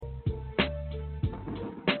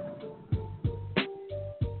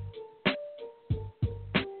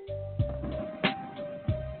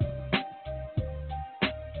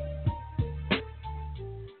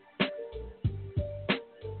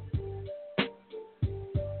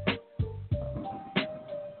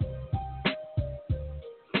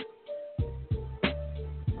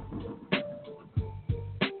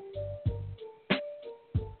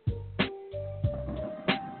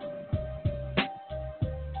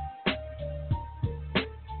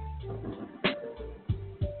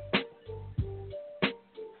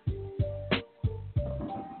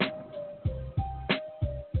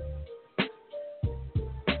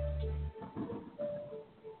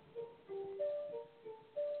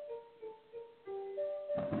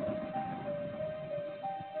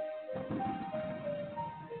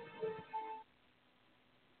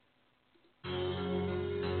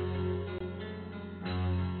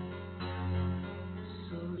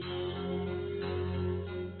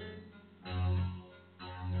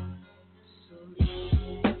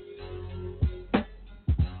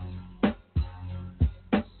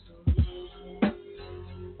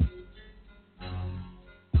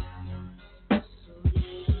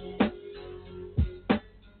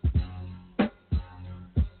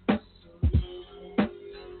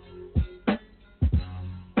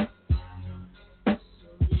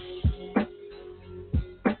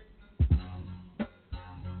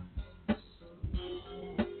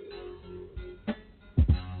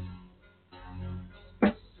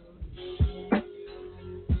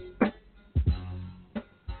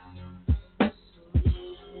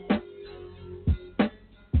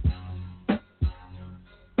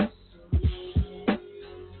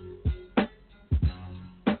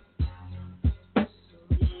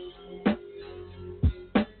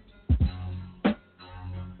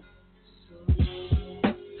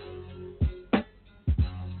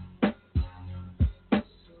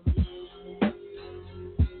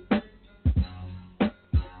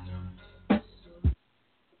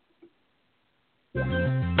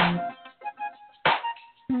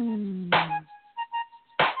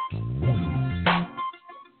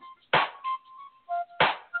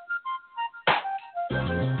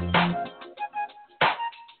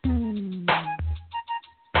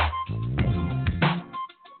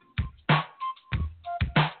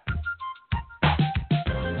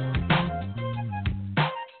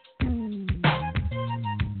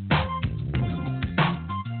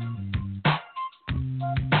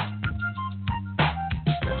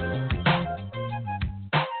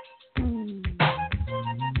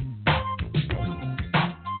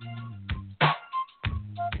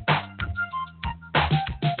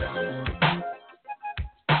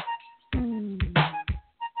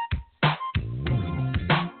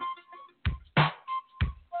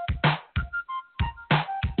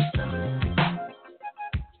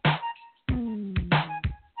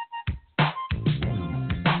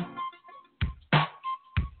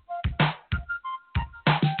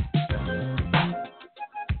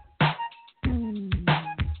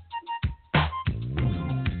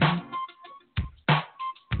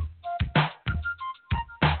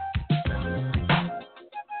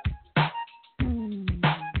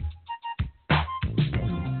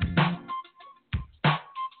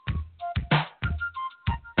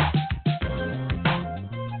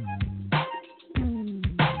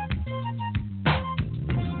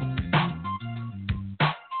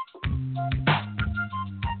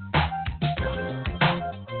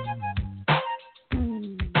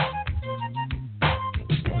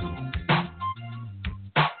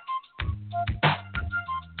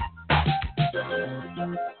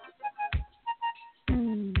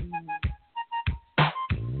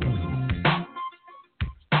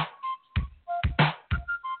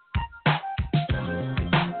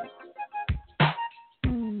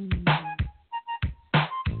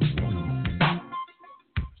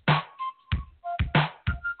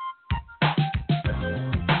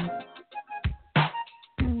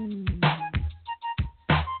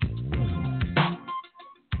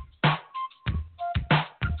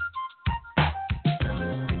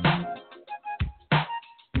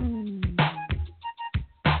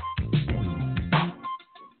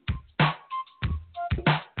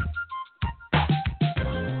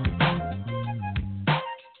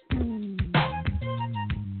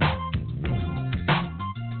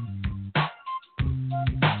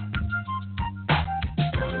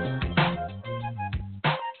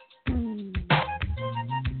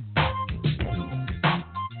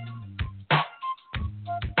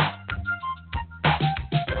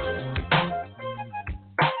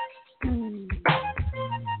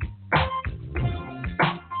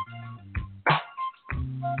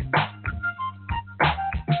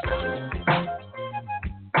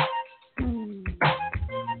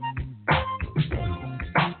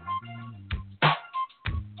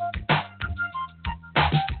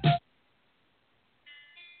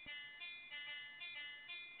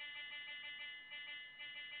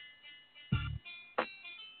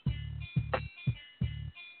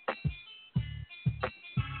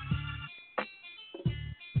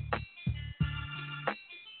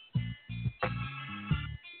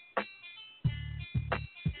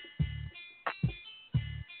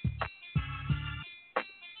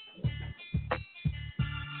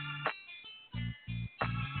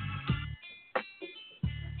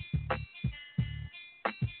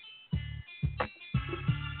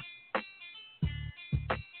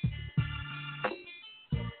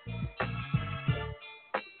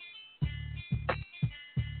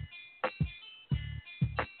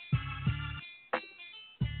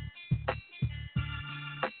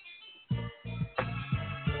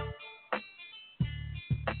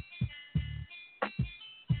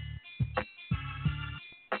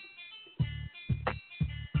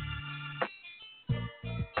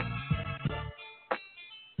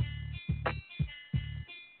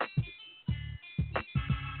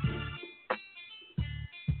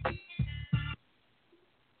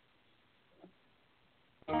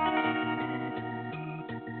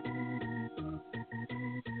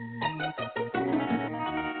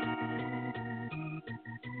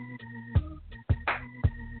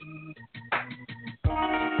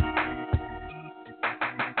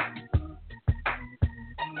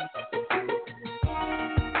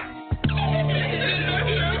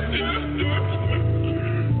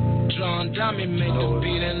Diamond make the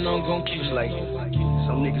beat and I'm gon' keep like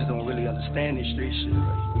some niggas don't really understand this street shit,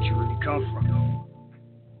 like where you really come from.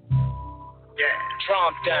 Yeah,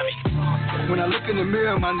 Trump dummy. When I look in the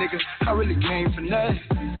mirror, my nigga, I really came for nothing.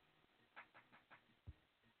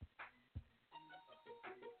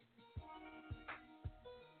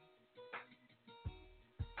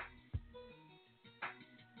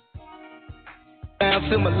 Down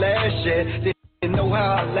to my last year, didn't know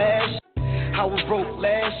how I last. I was broke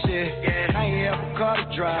last year. Yeah. I ain't have a car to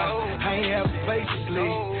drive. I ain't have a place to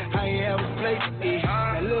sleep. I ain't have a place to eat.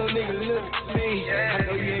 That little nigga look at me. I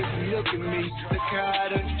know you ain't gonna look at me. Look how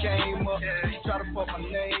I done came up. You try to fuck my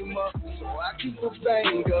name up. So I keep a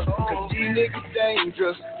banger. Cause these niggas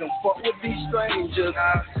dangerous. Don't fuck with these strangers.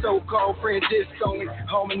 So-called friends dissed on me.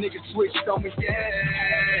 All my niggas switched on me.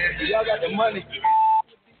 Yeah. Y'all got the money.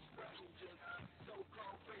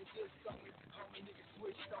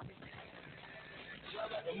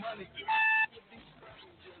 The money.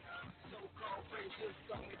 So-called friends just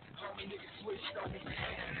on me. All my niggas switched on me.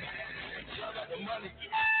 Y'all got the money.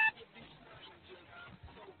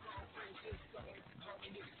 So-called friends just on me. All my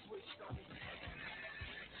niggas switched on me.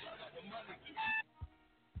 Y'all got the money.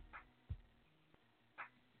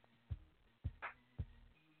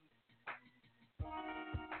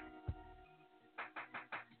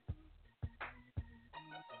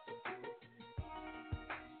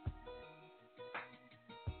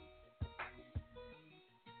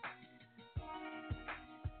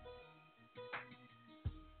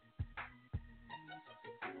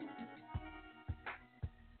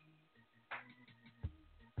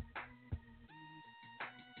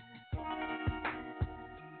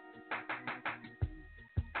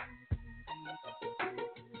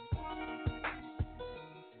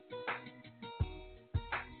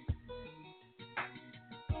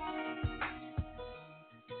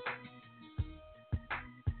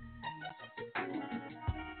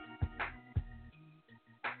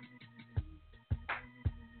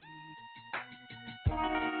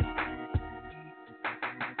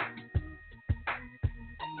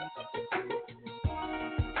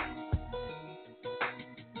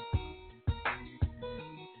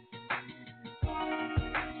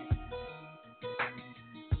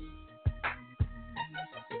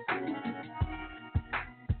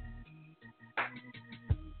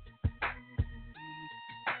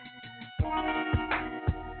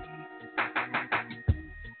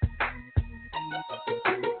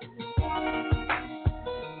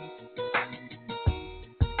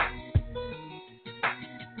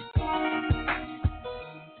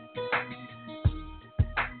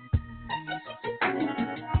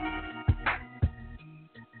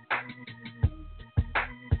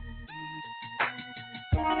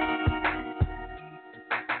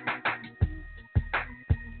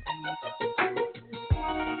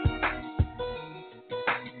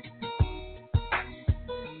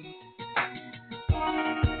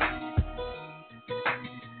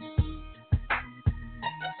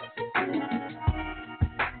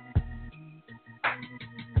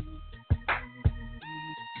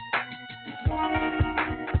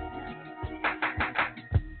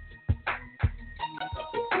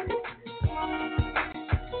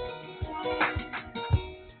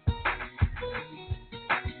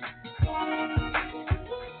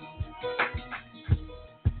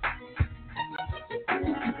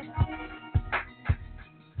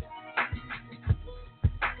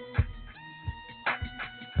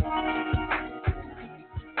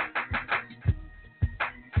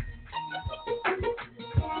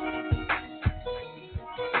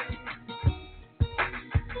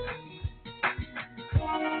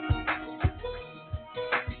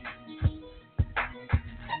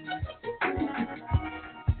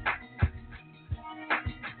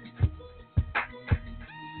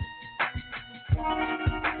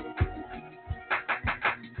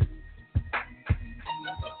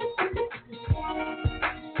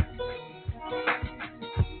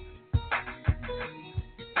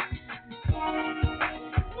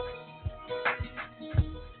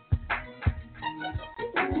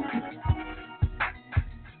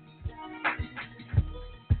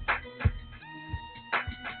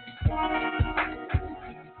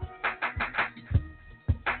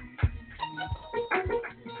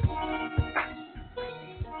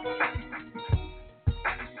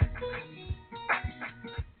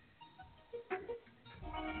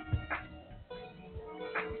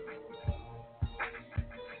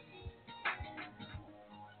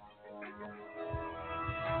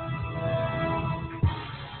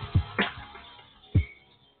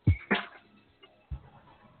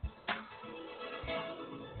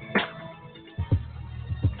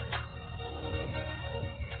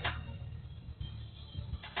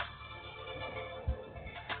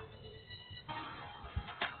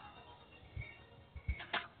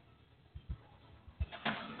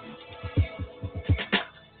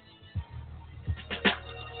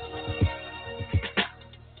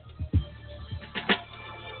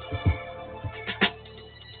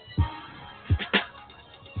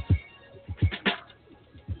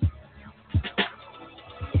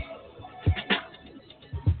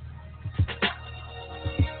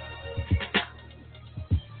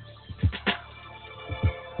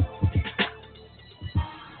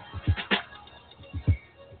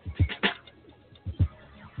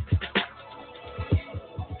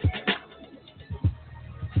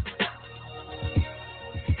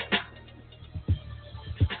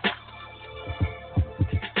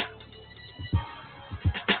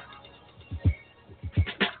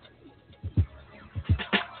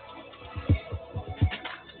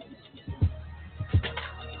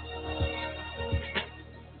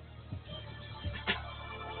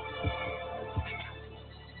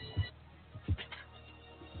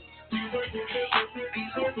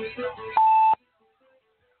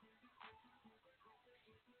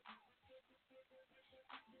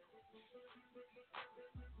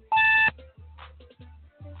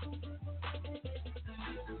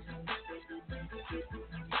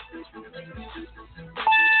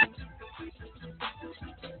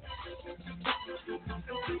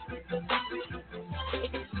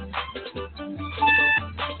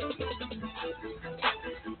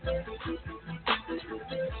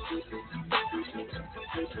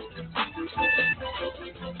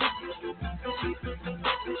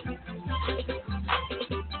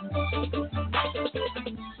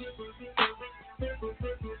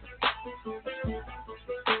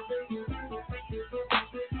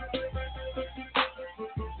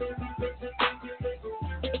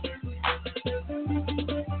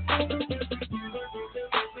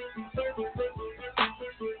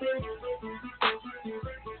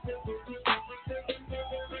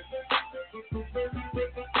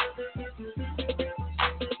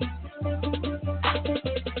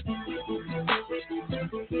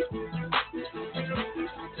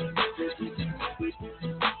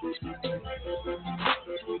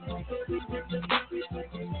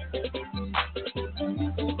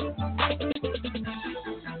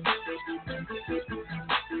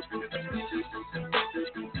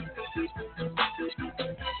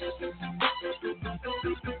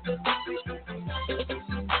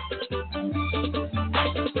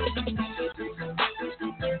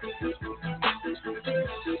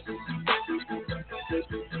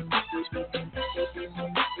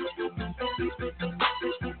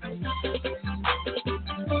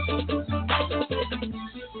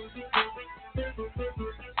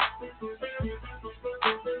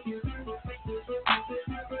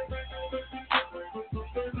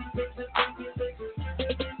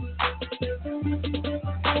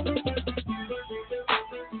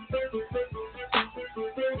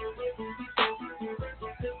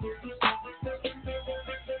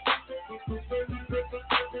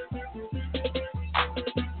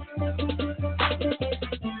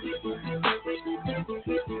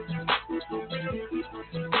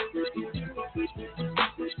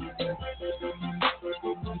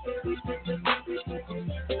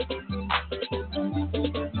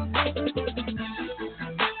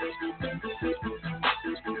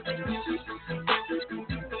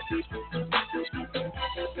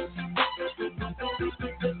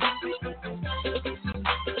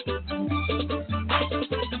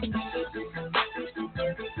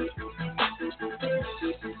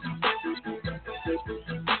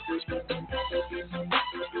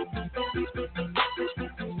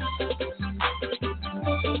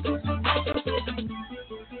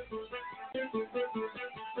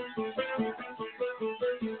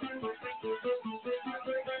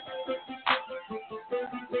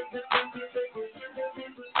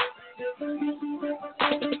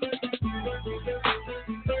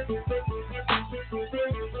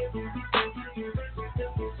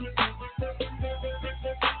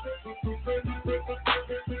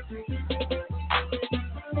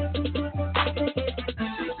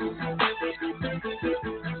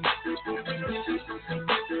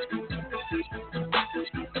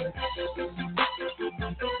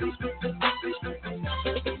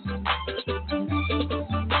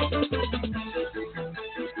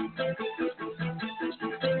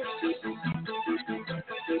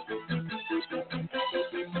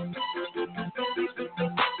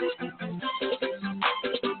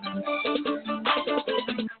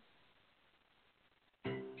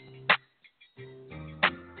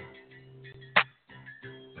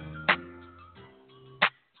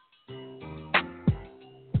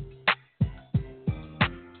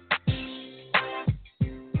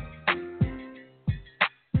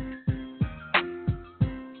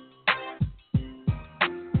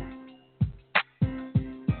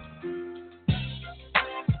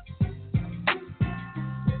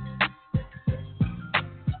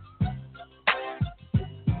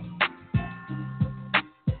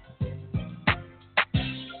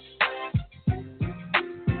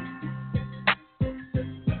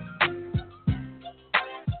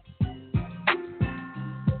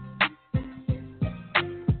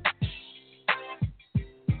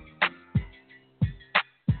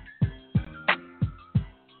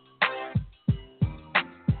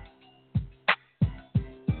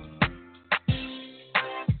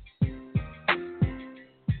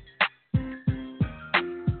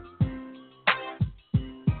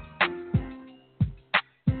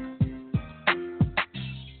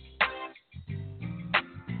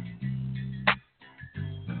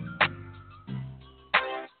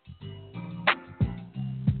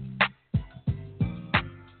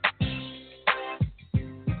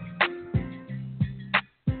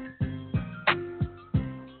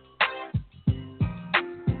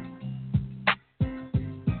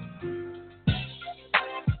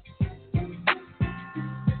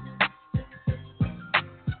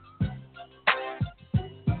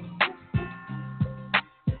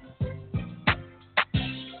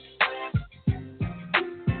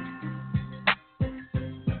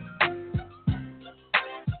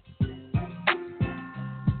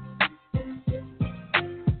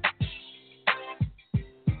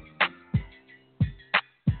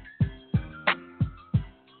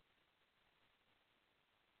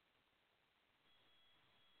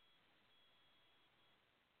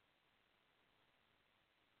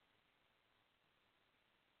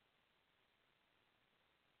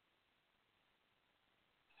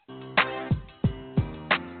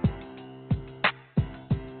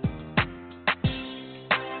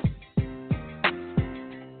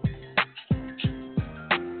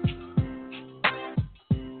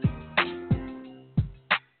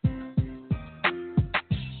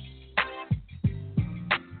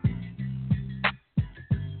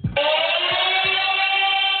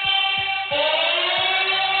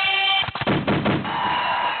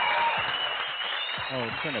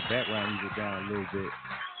 background music down a little bit.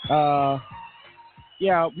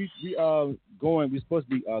 Yeah, we're supposed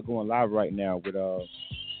to be going live right now with I'm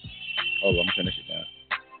turning that shit down.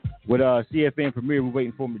 With CFN Premiere, we're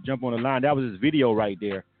waiting for him to jump on the line. That was his video right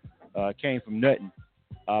there. Came from nothing.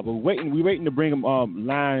 But we're waiting to bring him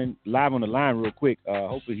live on the line real quick.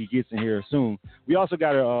 Hopefully he gets in here soon. We also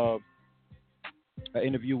got an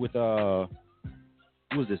interview with who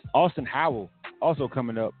is this? Austin Howell, also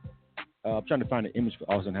coming up. I'm trying to find an image for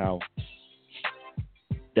Austin Howell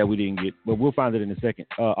that we didn't get, but we'll find it in a second.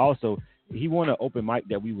 Also, he won an open mic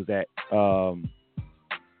that we was at. Let's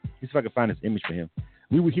see if I can find this image for him.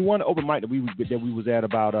 He won an open mic that we was at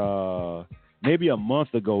about maybe a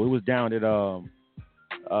month ago. It was down at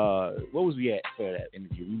what was we at for that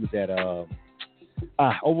interview? We was at over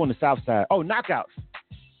on the south side. Oh, Knockouts.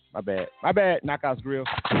 My bad, Knockouts Grill.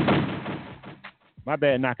 My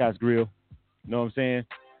bad, Knockouts Grill. You know what I'm saying?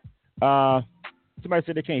 Somebody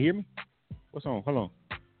said they can't hear me. What's on? Hold on.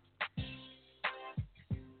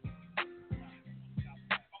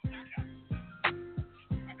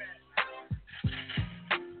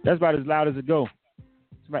 That's about as loud as it go.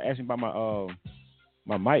 Somebody asked me about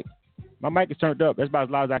my mic. My mic is turned up. That's about as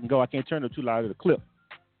loud as I can go. I can't turn it too loud to the clip.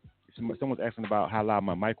 Someone's asking about how loud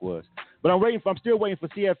my mic was. But I'm still waiting for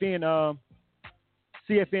CFN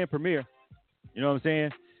Premiere. You know what I'm saying?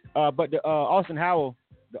 But the Austin Howell,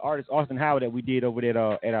 the artist Austin Howell that we did over there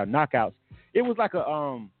at our Knockouts, it was like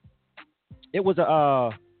it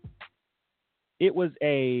was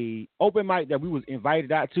a open mic that we was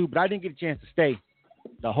invited out to, but I didn't get a chance to stay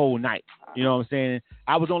the whole night. You know what I'm saying?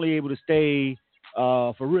 I was only able to stay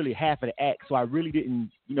for really half of the act, so I really didn't.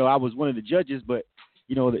 I was one of the judges, but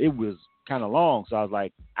it was kind of long, so I was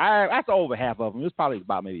like, I saw over half of them. It was probably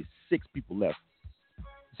about maybe 6 people left,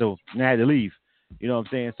 so I had to leave. You know what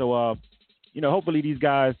I'm saying? So hopefully these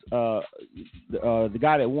guys, the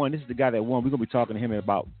guy that won. This is the guy that won. We're gonna be talking to him in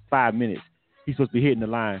about 5 minutes. He's supposed to be hitting the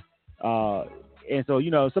line. And so,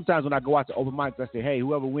 sometimes when I go out to open mics, I say, hey,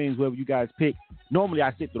 whoever wins, whoever you guys pick. Normally,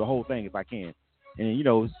 I sit through the whole thing if I can. And,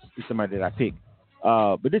 it's somebody that I pick.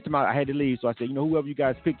 But this time I had to leave, so I said, whoever you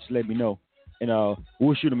guys pick, just let me know. And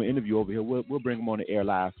we'll shoot them an interview over here. We'll bring them on the air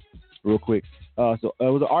live real quick. So it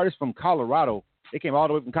was an artist from Colorado. They came all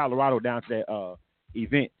the way from Colorado down to that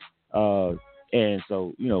event. And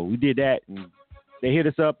so, we did that. And they hit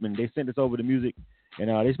us up, and they sent us over the music. And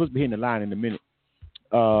they're supposed to be hitting the line in a minute.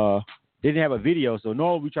 They didn't have a video, so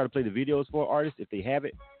normally we try to play the videos for artists if they have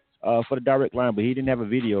it for the direct line, but he didn't have a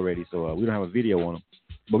video ready, so we don't have a video on him.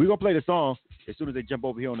 But we're going to play the song as soon as they jump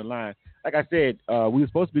over here on the line. Like I said, we were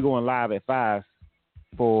supposed to be going live at 5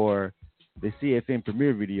 for the CFN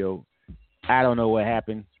premiere video. I don't know what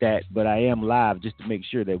happened, but I am live just to make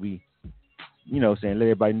sure that we, let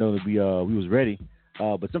everybody know that we was ready.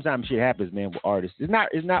 But sometimes shit happens, man, with artists. It's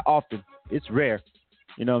not often. It's rare.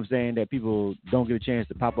 You know what I'm saying? That people don't get a chance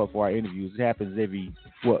to pop up for our interviews. It happens every,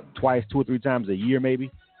 twice, 2 or 3 times a year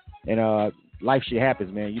maybe. And life shit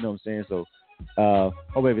happens, man. You know what I'm saying? So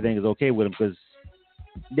hope everything is okay with them because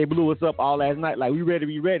they blew us up all last night. Like, we ready to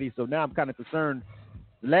be ready. So now I'm kind of concerned.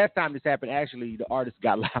 The last time this happened, actually, the artist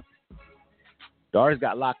got locked. The artist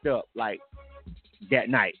got locked up, like, that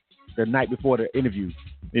night. The night before the interview.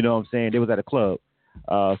 You know what I'm saying? They was at a club.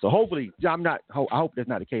 So hopefully, I hope that's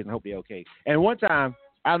not the case. I hope they're okay. And one time,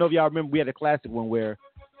 I don't know if y'all remember, we had a classic one where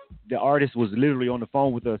the artist was literally on the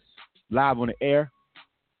phone with us live on the air,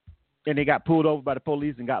 and they got pulled over by the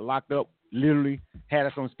police and got locked up. Literally had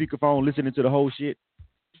us on speakerphone listening to the whole shit.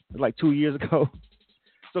 It was like 2 years ago.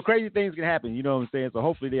 So crazy things can happen. You know what I'm saying? So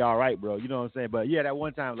hopefully they're all right, bro. You know what I'm saying? But yeah, that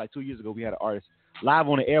one time, like 2 years ago, we had an artist live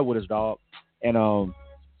on the air with us, dog, and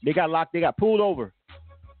they got locked. They got pulled over.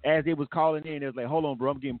 As they was calling in, they was like, hold on, bro,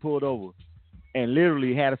 I'm getting pulled over. And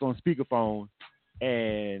literally had us on speakerphone.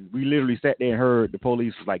 And we literally sat there and heard the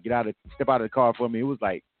police was like, step out of the car for me. It was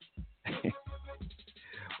like,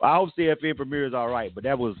 I hope CFN Premiere is all right. But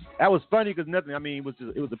that was funny because nothing, it was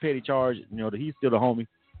a petty charge. He's still the homie.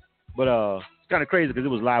 But it's kind of crazy because it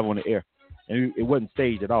was live on the air. And it wasn't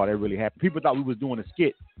staged at all. That really happened. People thought we was doing a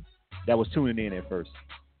skit that was tuning in at first.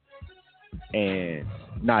 And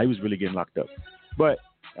he was really getting locked up. But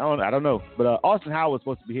I don't know. But Austin Howell was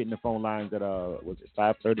supposed to be hitting the phone lines at, was it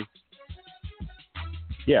 5:30?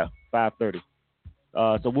 Yeah, 5:30.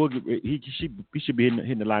 So he should be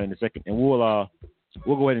hitting the line in a second. And we'll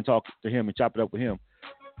go ahead and talk to him and chop it up with him.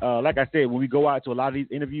 Like I said, when we go out to a lot of these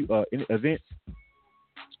events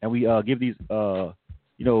and we give these,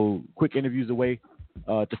 quick interviews away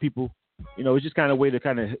to people, it's just kind of a way to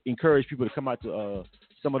kind of encourage people to come out to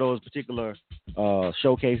some of those particular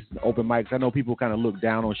showcases, open mics. I know people kind of look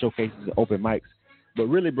down on showcases and open mics, But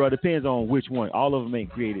really, bro, it depends on which one. All of them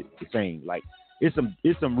ain't created the same. Like it's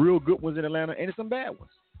some real good ones in Atlanta, and it's some bad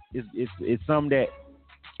ones. It's some that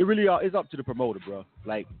it really is up to the promoter, bro.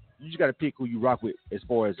 Like you just got to pick who you rock with as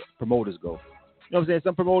far as promoters go. You know what I'm saying?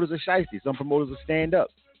 Some promoters are shiesty. Some promoters will stand up.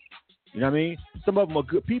 You know what I mean? Some of them are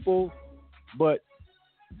good people, but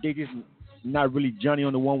they just not really Johnny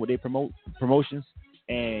on the one with their promotions.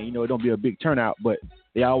 And, you know, it don't be a big turnout, but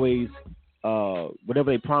they always,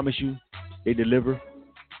 whatever they promise you, they deliver.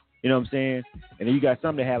 You know what I'm saying? And then you got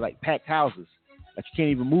some that have, like, packed houses. Like, you can't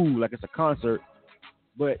even move like it's a concert.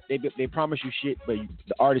 But they promise you shit, but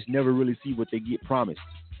the artists never really see what they get promised.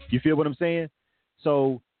 You feel what I'm saying?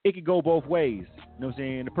 So it could go both ways. You know what I'm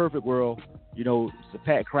saying? In the perfect world, you know, it's a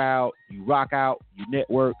packed crowd. You rock out, you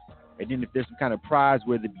network. And then if there's some kind of prize,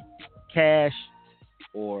 whether it be cash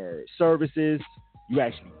or services, you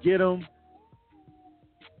actually get them.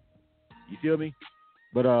 You feel me?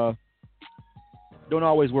 But don't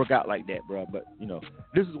always work out like that, bro. But, you know,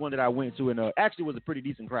 this is one that I went to, and actually was a pretty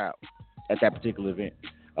decent crowd at that particular event.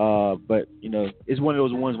 But, you know, it's one of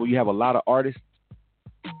those ones where you have a lot of artists.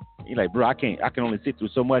 You're like, bro, I can only sit through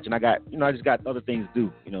so much, and I just got other things to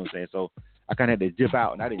do. You know what I'm saying? So I kind of had to dip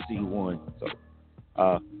out, and I didn't see who won. So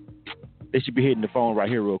they should be hitting the phone right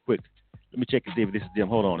here real quick. Let me check and see if this is them.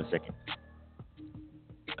 Hold on a second.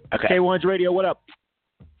 Okay. K100 Radio, what up?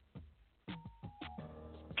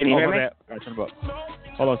 Can you hear me? All right, turn it up.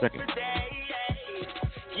 Hold on a second.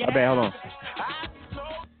 My bad, hold on.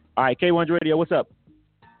 All right, K100 Radio, what's up?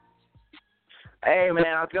 Hey, man,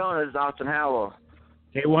 how's it going? This is Austin Howell.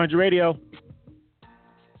 K100 Radio.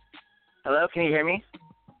 Hello, can you hear me?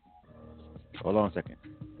 Hold on a second.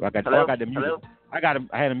 I got them muted. Hello? I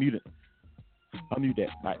had him muted. I'll mute that.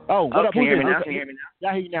 All right. Oh, what up? Can you hear me now? Can you hear me now? Yeah,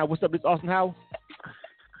 I hear you now. What's up? This Austin Howell?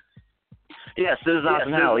 Yes, this is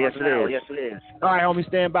Austin Howell. Yes, it is. Yes, it is. All right, homie,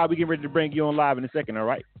 stand by. We getting ready to bring you on live in a second, all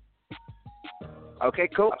right? Okay,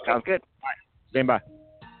 cool. Sounds good. All right. Stand by.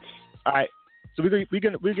 All right. So we're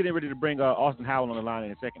getting ready to bring Austin Howell on the line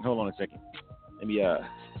in a second. Hold on a second. Let me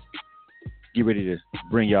get ready to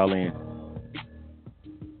bring y'all in.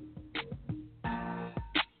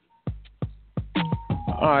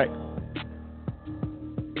 All right.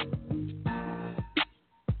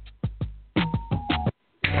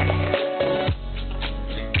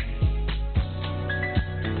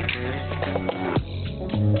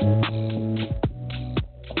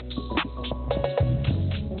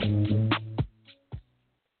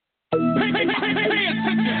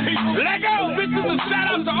 Let go! This is a shout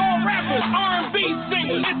out to all rappers, R&B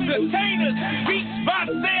singers, entertainers,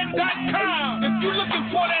 beatsbysaid.com. If you're looking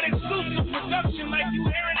for that exclusive production like you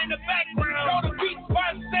hearing in the background, go to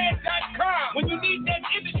beatsbysaid.com. When you need that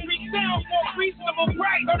industry sound for a reasonable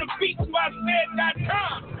price, go to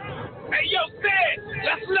beatsbysaid.com. Hey, yo, Said,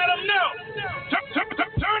 let's let them know.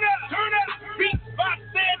 Turn up,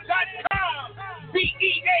 beatsbysaid.com.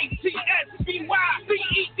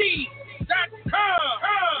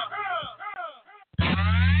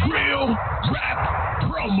 BEATSBYCED.com. Real rap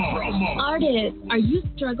promo. Artists, are you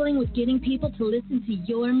struggling with getting people to listen to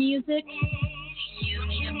your music? Do you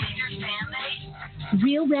need a bigger fan base?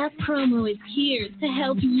 Real Rap Promo is here to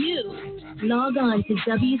help you. Log on to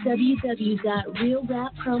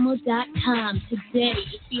www.realrappromo.com today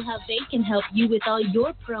to see how they can help you with all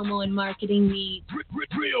your promo and marketing needs.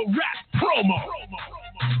 Real rap promo.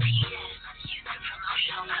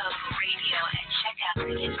 Promotional code radio and check out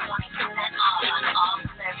to get 20% off on all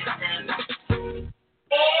services.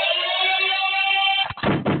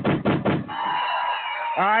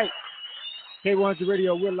 All right. K100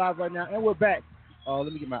 Radio, we're live right now, and we're back. I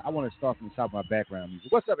want to start from the top of my background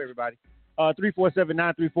music. What's up, everybody?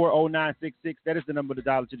 347-934-0966. That is the number to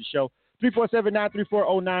dial to the show.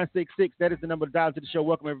 347-934-0966. That is the number to dial to the show.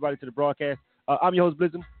 Welcome, everybody, to the broadcast. I'm your host,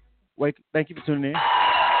 Blizzum. Thank you for tuning in. All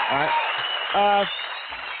right.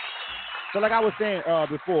 So like I was saying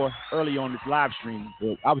before, early on this live stream,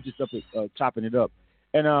 I was just up chopping it up.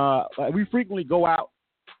 And we frequently go out,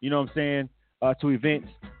 you know what I'm saying, to events.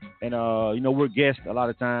 And, you know, we're guests a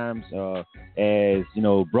lot of times as, you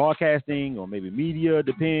know, broadcasting or maybe media,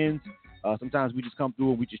 depends. Sometimes we just come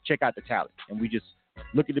through and we just check out the talent. And we just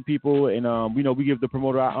look at the people and, you know, we give the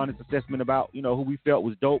promoter our honest assessment about, you know, who we felt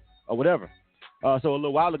was dope or whatever. So a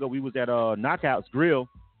little while ago, we was at Knockouts Grill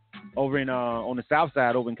over in on the south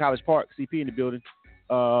side over in College Park, CP in the building.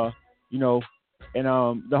 You know, and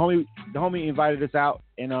the homie invited us out.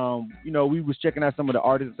 And, you know, we was checking out some of the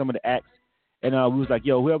artists and some of the acts. And we was like,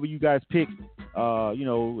 yo, whoever you guys pick, you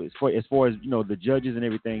know, as far as, you know, the judges and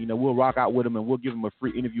everything, you know, we'll rock out with them and we'll give them a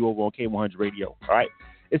free interview over on K100 Radio. All right.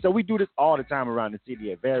 And so we do this all the time around the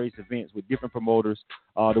city at various events with different promoters,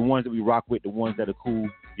 the ones that we rock with, the ones that are cool.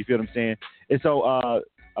 You feel what I'm saying? And so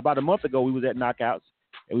about a month ago, we was at Knockouts,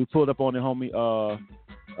 and we pulled up on the homie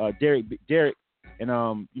Derek,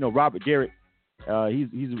 and Robert Derek.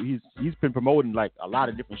 He's been promoting like a lot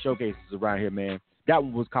of different showcases around here, man. That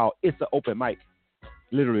one was called It's an Open Mic.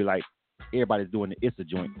 Literally, like everybody's doing the It's a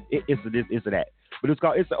joint, it's a this, it's a that. But it's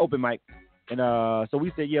called It's an Open Mic, and so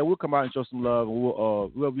we said, yeah, we'll come out and show some love, and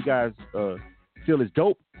we'll whoever you guys feel is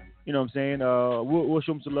dope, you know what I'm saying? We'll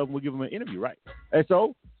show them some love, and we'll give them an interview, right? And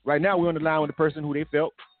so right now we're on the line with the person who they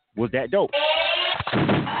felt was that dope. All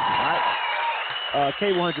right.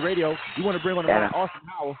 K100 Radio. You want to bring on the line Austin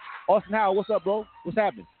Howell. Austin Howell, what's up, bro? What's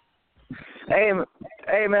happening? Hey,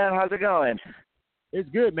 man, how's it going? It's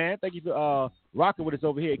good, man. Thank you for rocking with us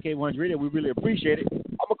over here at K100 Radio. We really appreciate it. I'm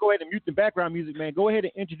going to go ahead and mute the background music, man. Go ahead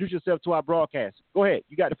and introduce yourself to our broadcast. Go ahead.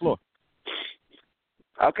 You got the floor.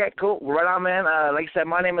 Okay, cool. Right on, man. Like I said,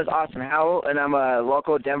 my name is Austin Howell, and I'm a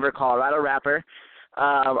local Denver, Colorado rapper.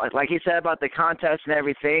 Like he said about the contest and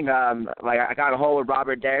everything, like I got a hold with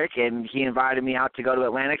Robert Derek, and he invited me out to go to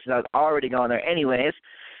Atlanta because I was already going there anyways.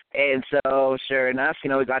 And so, sure enough,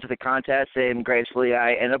 we got to the contest, and gracefully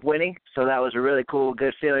I ended up winning. So that was a really cool,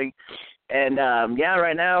 good feeling. And,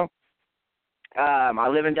 right now, I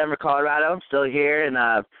live in Denver, Colorado. I'm still here, and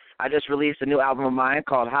I just released a new album of mine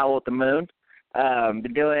called Howell at the Moon.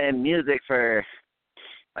 Been doing music for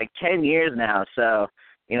like 10 years now. So,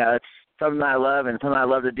 it's something I love and something I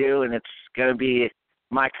love to do, and it's going to be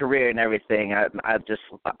my career and everything. I just,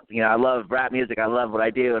 I love rap music. I love what I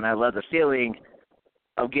do, and I love the feeling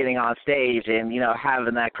of getting on stage and,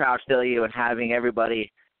 having that crowd feel you and having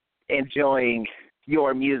everybody enjoying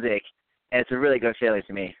your music. And it's a really good feeling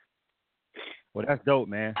to me. Well, that's dope,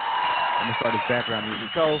 man. I'm going to start this background music.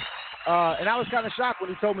 So, and I was kind of shocked when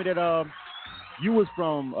he told me that you was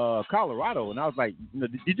from Colorado. And I was like,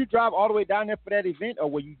 did you drive all the way down there for that event?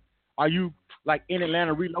 Or are you like in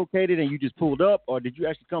Atlanta relocated and you just pulled up? Or did you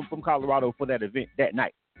actually come from Colorado for that event that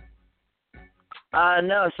night?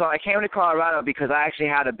 No, so I came to Colorado because I actually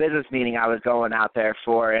had a business meeting I was going out there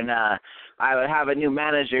for, and I would have a new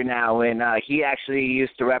manager now, and he actually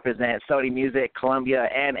used to represent Sony Music, Columbia,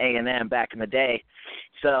 and A&M back in the day.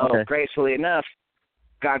 So gracefully enough,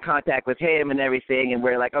 got in contact with him and everything, and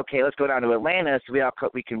we're like, okay, let's go down to Atlanta so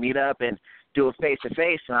we can meet up and do a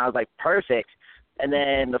face-to-face, and I was like, perfect. And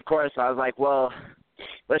then, of course, I was like, well,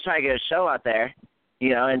 let's try to get a show out there,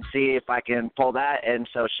 and see if I can pull that, and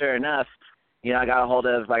so sure enough, I got a hold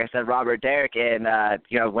of, like I said, Robert Derek, and,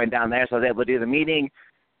 went down there, so I was able to do the meeting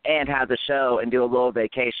and have the show and do a little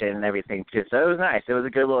vacation and everything, too. So it was nice. It was a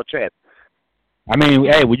good little trip. I mean,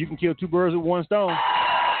 hey, well, you can kill two birds with one stone.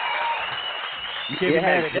 You can't be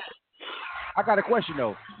mad at that. I got a question,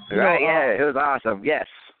 though. It was awesome. Yes.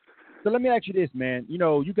 So let me ask you this, man.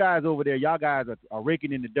 You guys over there, y'all guys are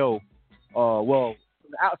raking in the dough. Well,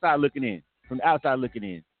 from the outside looking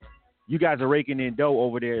in. You guys are raking in dough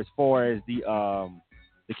over there as far as the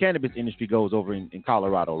cannabis industry goes over in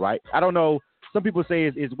Colorado, right? I don't know. Some people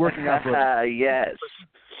say it's working out for yes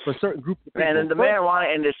for certain groups of people. Man, in the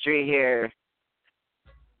marijuana industry here.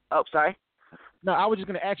 Oh, sorry. No, I was just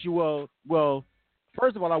going to ask you. Well,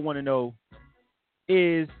 first of all, I want to know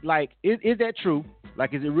is that true?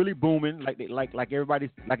 Like, is it really booming? Like everybody's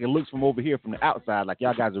like it looks from over here from the outside. Like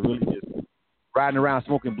y'all guys are really just riding around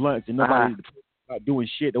smoking blunts and nobody's doing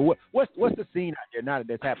shit. Or what's the scene out there now that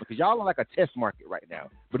that's happening? Because y'all are like a test market right now,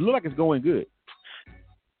 but it looks like it's going good.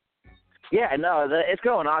 Yeah, no, it's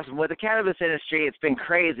going awesome. With the cannabis industry, it's been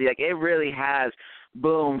crazy. Like, it really has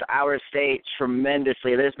boomed our state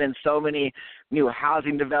tremendously. There's been so many new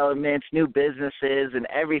housing developments, new businesses, and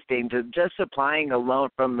everything to just supplying alone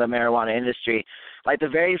from the marijuana industry. Like, the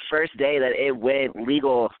very first day that it went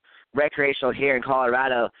legal recreational here in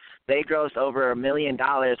Colorado, they grossed over $1 million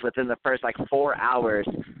within the first, 4 hours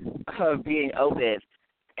of being open.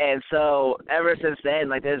 And so ever since then,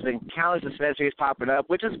 there's been countless dispensaries popping up,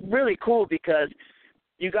 which is really cool because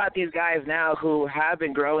you got these guys now who have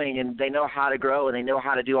been growing and they know how to grow and they know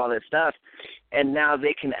how to do all this stuff. And now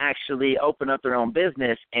they can actually open up their own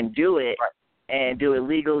business and do it and do it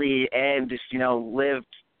legally and just, live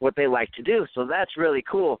what they like to do. So that's really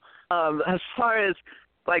cool. As far as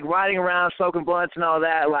riding around, smoking blunts and all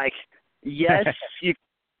that, yes, you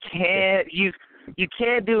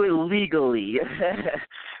can't do it legally.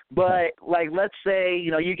 But, let's say,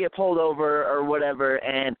 you get pulled over or whatever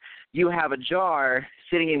and you have a jar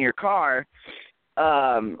sitting in your car,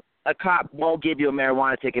 a cop won't give you a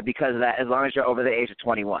marijuana ticket because of that as long as you're over the age of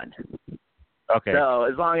 21. Okay. So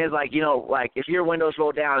as long as, if your windows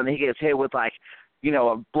roll down and he gets hit with, a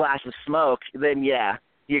blast of smoke, then, yeah,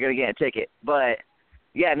 you're gonna get a ticket. But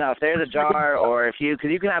yeah, no, if there's a jar or if you,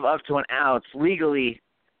 because you can have up to an ounce legally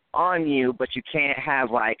on you, but you can't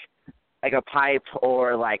have like a pipe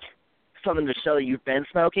or like something to show that you've been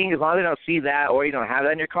smoking. As long as they don't see that or you don't have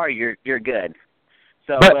that in your car, you're good.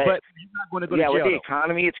 So, but you're not going to go to jail. Yeah, with the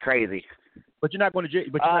economy, it's crazy. But you're not going to jail.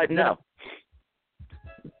 But no.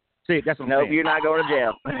 See, that's what I'm nope, saying. You're not going to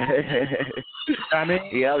jail. I mean,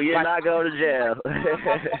 you're not going to jail.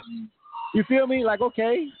 You feel me? Like,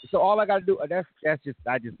 okay, so all I got to do, I've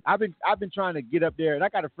been trying to get up there, and I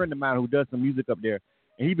got a friend of mine who does some music up there,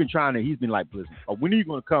 and he's been like, listen, when are you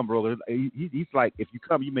going to come, bro? He's like, if you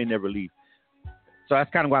come, you may never leave. So that's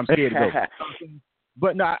kind of why I'm scared to go.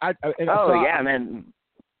 But no, man.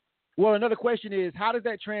 Well, another question is, how does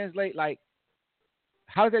that translate? Like,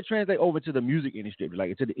 how does that translate over to the music industry,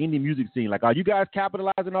 like to the indie music scene? Like, are you guys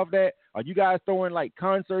capitalizing off that? Are you guys throwing like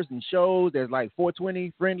concerts and shows that's like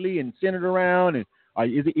 420 friendly and centered around? And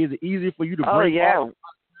is it easy for you to bring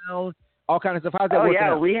all kinds of stuff? How's that working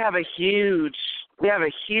out? We have a huge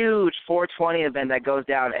 420 event that goes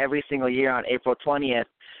down every single year on April 20th.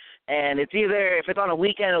 And it's either, if it's on a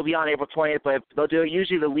weekend, it'll be on April 20th, but they'll do it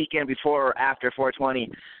usually the weekend before or after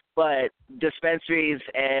 420. But dispensaries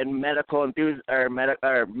and marijuana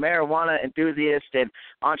enthusiasts and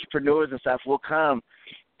entrepreneurs and stuff will come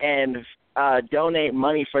and donate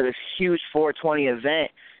money for this huge 420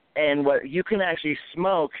 event. And what you can actually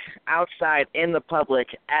smoke outside in the public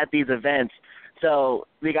at these events. So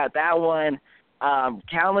we got that one.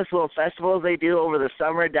 Countless little festivals they do over the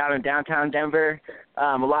summer down in downtown Denver.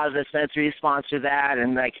 A lot of dispensaries sponsor that,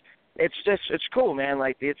 and like it's cool, man.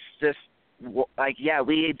 Like it's just like, yeah,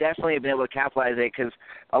 we definitely have been able to capitalize it because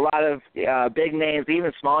a lot of big names,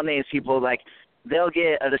 even small names, people like they'll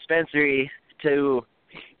get a dispensary to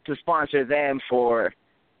sponsor them for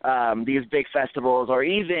these big festivals, or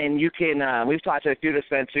even you can. We've talked to a few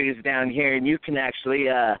dispensaries down here, and you can actually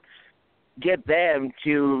get them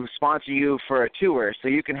to sponsor you for a tour, so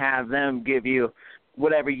you can have them give you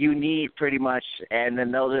whatever you need pretty much, and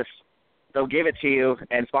then they'll give it to you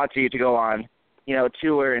and sponsor you to go on,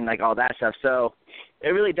 tour and like all that stuff. So it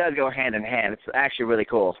really does go hand in hand. It's actually really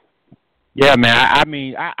cool. Yeah, man. I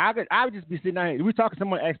mean, I would just be sitting down here.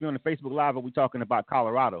 Someone asked me on the Facebook Live, are we talking about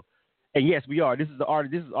Colorado? And yes, we are. This is the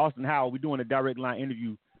artist. This is Austin Howell. We're doing a direct line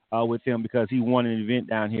interview with him because he won an event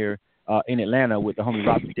down here in Atlanta with the homie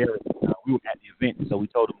Robert Derrick. We were at the event, so we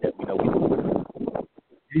told him that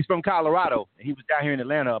he's from Colorado, and he was down here in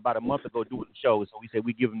Atlanta about a month ago doing the show. So we said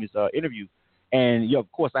we give him this interview, and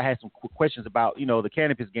of course I had some questions about the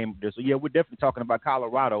cannabis game up there. So yeah, we're definitely talking about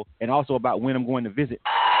Colorado and also about when I'm going to visit.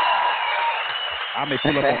 I may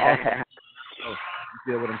pull up on Austin. You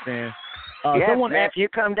feel what I'm saying? If you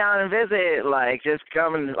come down and visit, like just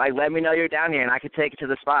come and like let me know you're down here, and I can take you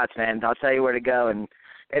to the spots, man. I'll tell you where to go, and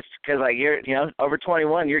it's because like you're over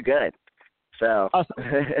 21, you're good. So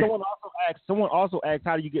someone also asked,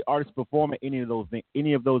 how do you get artists to perform at any of those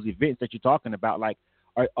events that you're talking about? Like,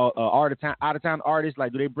 are out of town artists,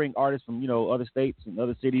 like, do they bring artists from other states and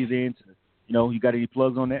other cities in? You got any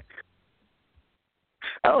plugs on that?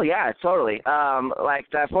 Oh yeah, totally. Like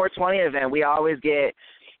the 420 event, we always get.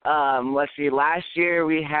 Let's see. Last year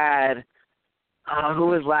we had. Who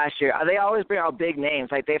was last year? They always bring out big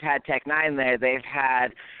names. Like they've had Tech Nine there. They've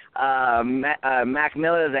had Mac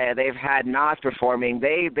Miller there. They've had Nas performing.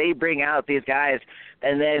 They bring out these guys.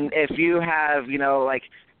 And then if you have, like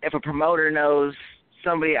if a promoter knows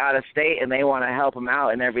somebody out of state and they want to help them out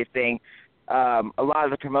and everything, a lot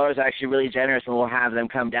of the promoters are actually really generous and will have them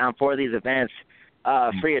come down for these events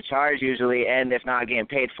free of charge usually, and if not getting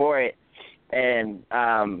paid for it. And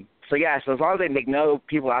so as long as they know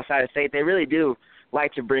people outside of state, they really do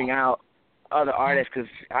like to bring out other artists, because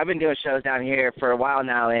I've been doing shows down here for a while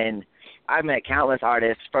now, and I've met countless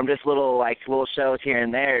artists from just little shows here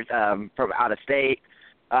and there from out of state,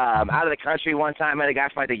 out of the country. One time I met a guy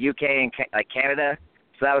from the UK and Canada,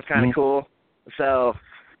 so that was kind of cool. So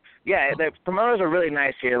the promoters are really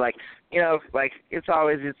nice here.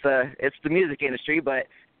 It's the music industry, but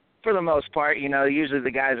for the most part, usually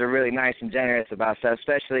the guys are really nice and generous about stuff,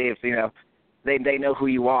 especially if, they know who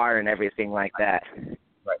you are and everything like that.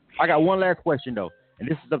 Right. I got one last question, though, and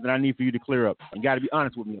this is something I need for you to clear up. You got to be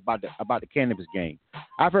honest with me about the cannabis game.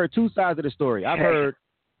 I've heard two sides of the story. I've heard,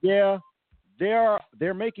 they're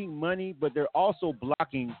making money, but they're also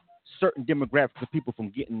blocking certain demographics of people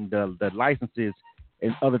from getting the licenses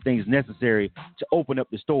and other things necessary to open up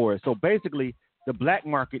the stores. So basically, the black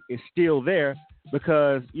market is still there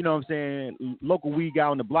because, local weed guy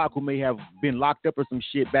on the block who may have been locked up or some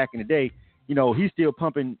shit back in the day, he's still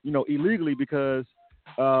pumping, illegally because,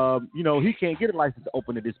 he can't get a license to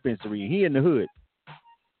open a dispensary. He in the hood.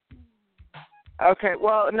 Okay,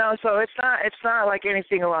 well, no, so it's not like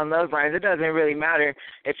anything along those lines. It doesn't really matter.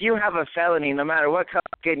 If you have a felony, no matter what color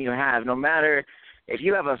skin you have, no matter if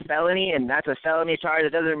you have a felony and that's a felony charge,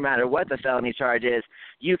 it doesn't matter what the felony charge is,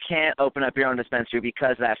 you can't open up your own dispensary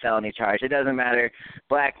because of that felony charge. It doesn't matter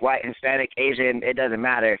black, white, Hispanic, Asian, it doesn't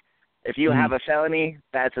matter. If you have a felony,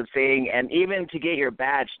 that's a thing. And even to get your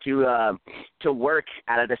badge to work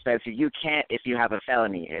at a dispensary, you can't if you have a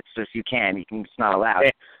felony. It's just you can. It's not allowed.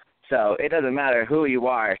 So it doesn't matter who you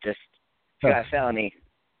are. Just if you got a felony,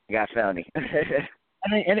 you got a felony.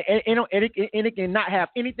 and it can not have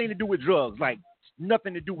anything to do with drugs, like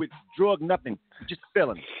nothing to do with drug, nothing. Just a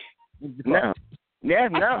felony. No. Yeah,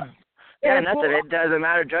 no. Yeah, nothing. It doesn't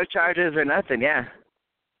matter drug charges or nothing. Yeah.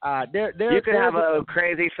 You could have a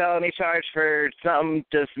crazy felony charge for something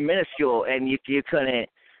just minuscule, and you couldn't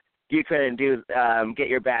do get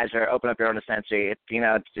your badge or open up your own dispensary. It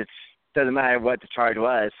doesn't matter what the charge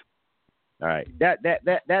was. All right,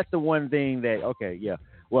 that's the one thing that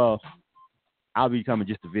well, I'll be coming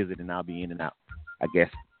just to visit, and I'll be in and out, I guess.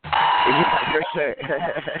 Yeah, for sure.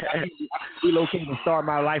 Relocate and start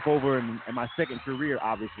my life over in my second career,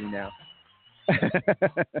 obviously now.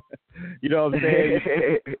 You know what I'm saying?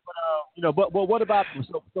 But what about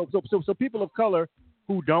so people of color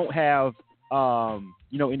who don't have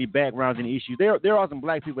any backgrounds, any issues? There are some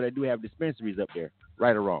black people that do have dispensaries up there,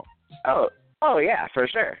 right or wrong? Oh yeah, for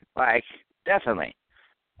sure. Like definitely.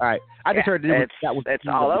 All right, I just heard that it's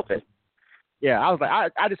all open. Yeah, I was like,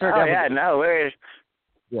 I just heard that. Oh yeah,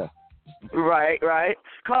 yeah. Right.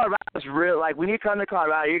 Colorado's real. Like when you come to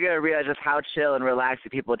Colorado, you're gonna realize just how chill and relaxed the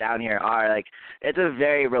people down here are. Like it's a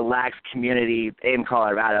very relaxed community in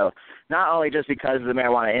Colorado. Not only just because of the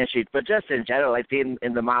marijuana industry, but just in general. Like being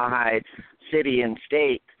in the Mile High city and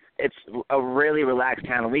state, it's a really relaxed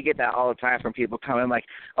town. And we get that all the time from people coming like,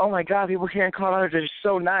 oh my God, people here in Colorado are just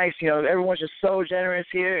so nice. Everyone's just so generous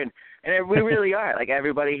here, and we really are. Like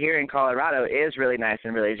everybody here in Colorado is really nice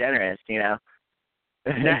and really generous.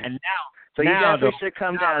 So you definitely should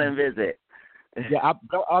come down and visit. Yeah,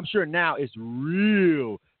 I'm sure now it's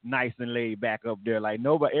real nice and laid back up there. Like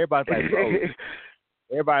everybody's like, bro,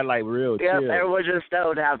 everybody like real chill. Yep, everyone's just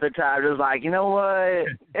stoned half the time. Just like, you know what?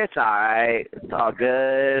 It's all right. It's all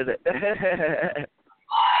good.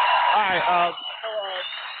 All right.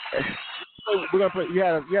 So we're gonna put. You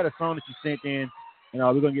had a song that you sent in, and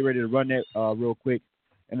we're gonna get ready to run that real quick.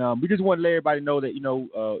 And we just want to let everybody know that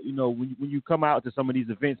when you come out to some of these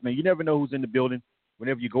events, man, you never know who's in the building.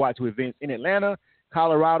 Whenever you go out to events in Atlanta,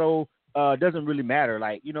 Colorado, doesn't really matter.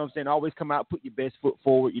 Like, you know what I'm saying? Always come out, put your best foot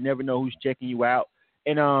forward. You never know who's checking you out.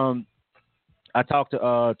 And I talked to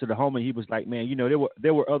the homie. He was like, man,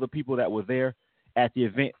 there were other people that were there at the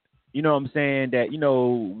event. You know what I'm saying? That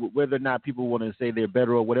whether or not people want to say they're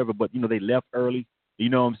better or whatever, but they left early. You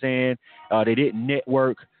know what I'm saying? They didn't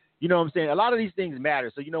network. You know what I'm saying? A lot of these things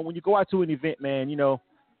matter. So, when you go out to an event, man,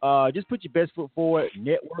 just put your best foot forward,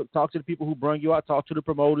 network, talk to the people who bring you out, talk to the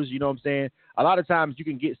promoters. You know what I'm saying? A lot of times you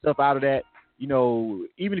can get stuff out of that,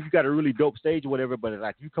 even if you got a really dope stage or whatever, but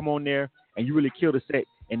like you come on there and you really kill the set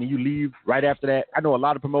and then you leave right after that. I know a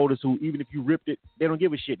lot of promoters who, even if you ripped it, they don't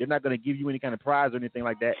give a shit. They're not going to give you any kind of prize or anything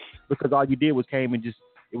like that because all you did was came and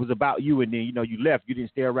it was about you, and then, you left. You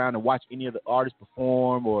didn't stay around and watch any of the artists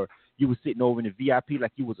perform, or you were sitting over in the VIP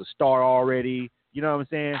like you was a star already. You know what I'm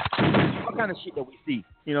saying? All kind of shit that we see,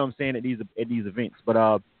 you know what I'm saying, at these events.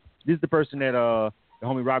 But this is the person that the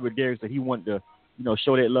homie Robert Derrick said he wanted to,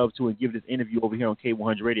 show that love to and give this interview over here on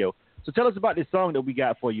K100 Radio. So tell us about this song that we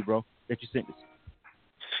got for you, bro, that you sent us.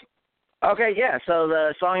 Okay, yeah. So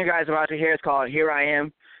the song you guys are about to hear is called Here I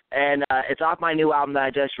Am. And it's off my new album that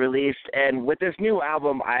I just released. And with this new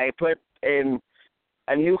album, I put in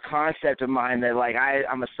a new concept of mine that, like,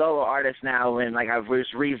 I'm a solo artist now, and, like, I was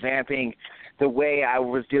revamping the way I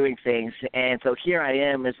was doing things. And so Here I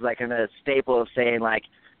Am is, like, a staple of saying, like,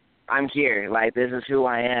 I'm here. Like, this is who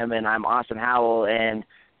I am, and I'm Austin Howell. And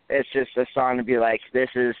it's just a song to be like, this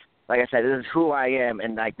is, like I said, this is who I am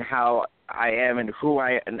and, like, how I am and who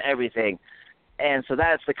I am and everything. And so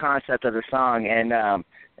that's the concept of the song. And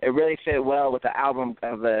it really fit well with the album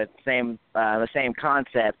of the same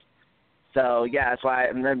concept. So yeah, that's why.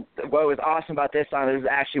 And then what was awesome about this song is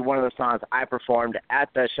actually one of the songs I performed at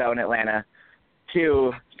the show in Atlanta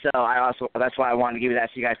too. So that's why I wanted to give you that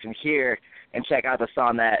so you guys can hear and check out the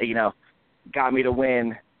song that got me to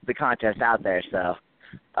win the contest out there. So,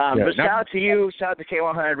 but shout out to you, shout out to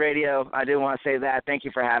K100 Radio. I do want to say that. Thank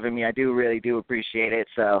you for having me. I really do appreciate it.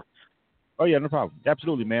 So. Oh yeah, no problem.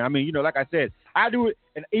 Absolutely, man. I mean, like I said, I do it,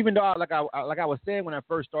 and even though like I was saying when I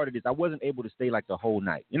first started this, I wasn't able to stay like the whole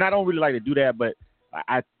night. And I don't really like to do that, but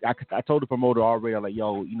I told the promoter already, I'm like,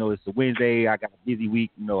 yo, it's a Wednesday. I got a busy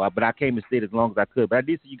week, but I came and stayed as long as I could. But I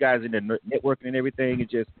did see you guys in there networking and everything, and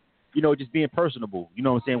just, just being personable. You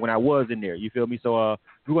know what I'm saying? When I was in there, you feel me? So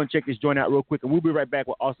we're gonna check this joint out real quick, and we'll be right back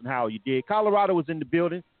with Awesome Howell. You did. Colorado was in the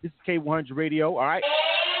building. This is K100 Radio. All right.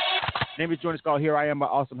 Name of this joint is called Here I Am by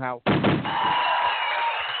Awesome Howell.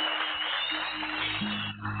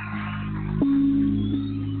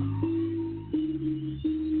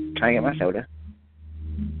 Can I get my soda?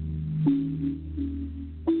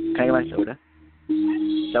 Can I get my soda?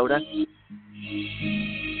 Soda?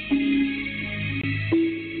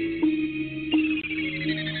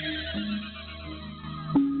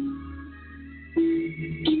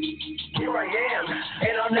 Here I am,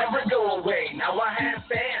 and I'll never go away. Now I have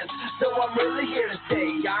fans, so I'm really here to stay.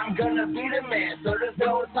 I'm gonna be the man, so there's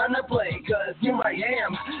no time to play. Cause here I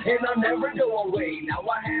am, and I'll never go away. Now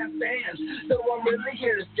I have fans, so I'm really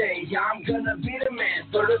here to stay. I'm gonna be the man,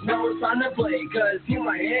 so there's no time to play. Cause here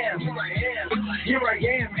I am,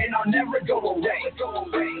 and I'll never go away.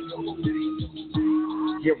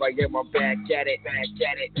 Here I am, I'm back at it.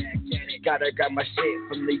 Gotta grab my shit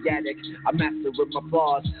from the attic. I master with my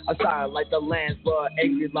flaws. I'm silent like the lambs, but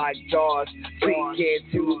angry like Jaws. Speaking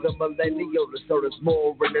to the millennials, so there's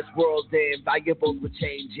more in this world than valuables with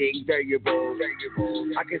changing variables.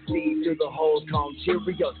 I can see through the holes called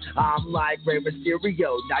Cheerios. I'm like Rey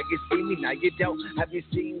Mysterio. Now you see me, now you don't. Have you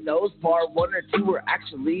seen those? Part 1 or 2 are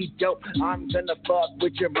actually dope. I'm gonna fuck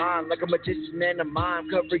with your mind like a magician and a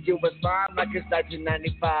mime. Cover you with slime like it's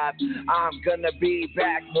 1995. I'm gonna be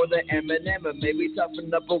back more than Eminem, and maybe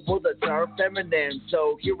toughen up a world that's our feminine.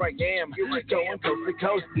 So here I am, going coast to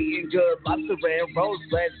coast, eating good lobster and roast.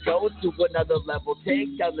 Let's go to another level,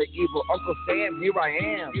 take down the evil Uncle Sam. Here I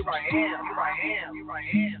am. Here I am,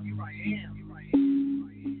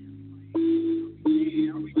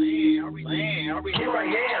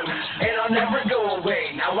 and I'll never go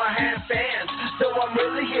away. Now I have fans, so I'm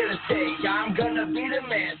really here to stay. I'm gonna be the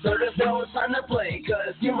man, so there's no time to play.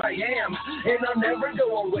 Cause here I am, and I'll never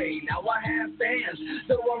go away. Now I have fans,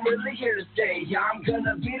 so I'm really here to stay. I'm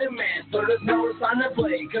gonna be the man, so there's no time to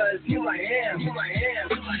play. Cause here I am,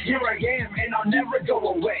 and I'll never go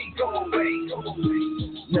away.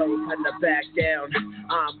 No time to back down.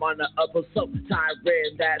 I'm on the upper slope,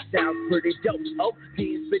 tirade that sounds pretty dope. Oh,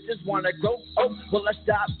 these bitches wanna grow. Oh, will I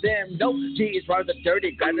stop them? No, these are the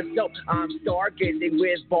dirty kind of soap. I'm stargazing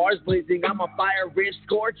with bars blazing. I'm on fire, it's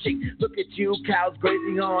scorching. Look at you, cows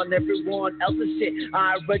grazing on everyone else's shit.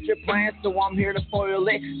 I read your plans, so I'm here to foil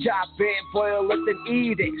it. Chop it, boil it, then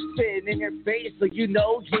eat it. Spit in your face, so you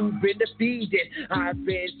know you've been defeated. I've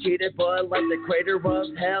been cheated, but like the crater of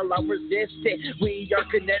hell, I'm resistant. We are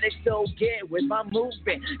kinetic, so get with my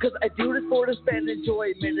movement. Cause I do this for the fan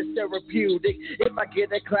enjoyment, it's therapeutic. If I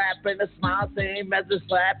get a clap and a smile, same as a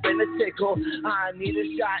slap and a tickle. I need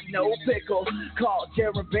a shot, no pickle. Call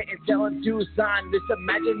Jared Benton, tell him to sign this,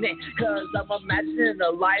 imagine it. Cause I'm imagining a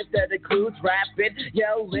life that includes rapping,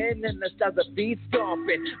 yelling, and the styles of feet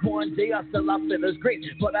stomping. One day I'll sell out feelers great,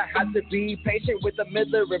 but I have to be patient with the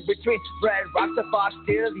middle in between. Red rocks the fox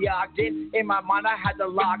still locked in my mind I had to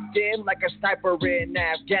locked in like a sniper in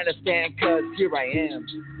Afghanistan. Cause here I am.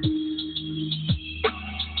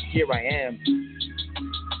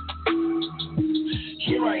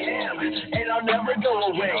 Here I am, and I'll never go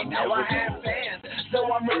away. Now I have fans,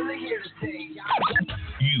 so I'm really here to stay.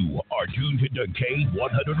 You are tuned to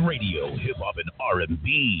K100 Radio, Hip Hop and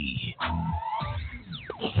R&B.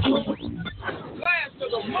 Last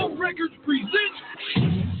of the Mo Records presents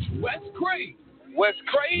Wes Craig. Wes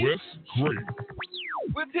Craig?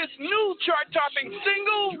 With his new chart-topping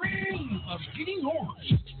single, Dream of Getting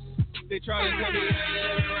Orange. They try to tell me that I'm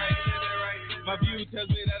living right. My view tells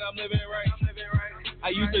me that I'm living right. I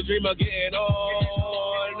used to dream of getting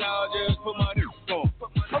on, now I just put my new on.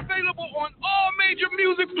 Available on all major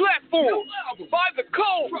music platforms. Buy the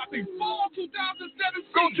code. Dropping fall 2017.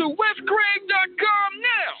 Go to westcraig.com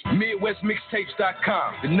now.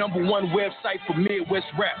 MidwestMixtapes.com, the #1 website for Midwest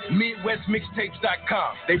rap.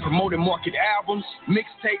 MidwestMixtapes.com. They promote and market albums,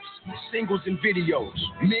 mixtapes, singles, and videos.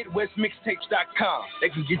 MidwestMixtapes.com. They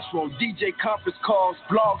can get you on DJ conference calls,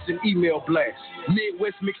 blogs, and email blasts.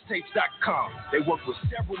 MidwestMixtapes.com. They work with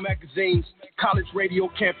several magazines, college radio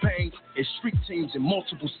campaigns, and street teams in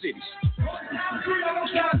multiple cities. I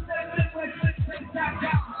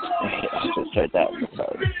just heard that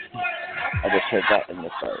in the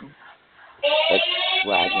phone. That's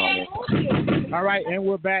lag on it. All right, and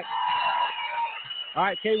we're back. All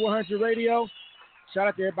right, K100 Radio. Shout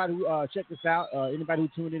out to everybody who checked us out. Anybody who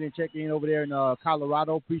tuned in and checked in over there in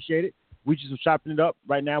Colorado, appreciate it. We just chopping it up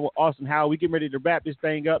right now with Austin Howell. We getting ready to wrap this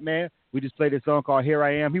thing up, man. We just played a song called Here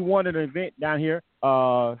I Am. He won an event down here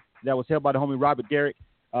that was held by the homie Robert Derrick.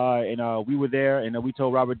 And we were there, and we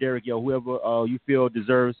told Robert Derrick, yo, whoever you feel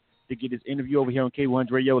deserves to get this interview over here on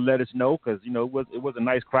K100 Radio, let us know, because, you know, it was a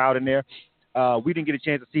nice crowd in there. We didn't get a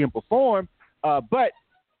chance to see him perform, but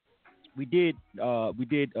we did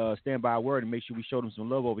stand by our word and make sure we showed him some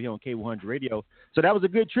love over here on K100 Radio. So that was a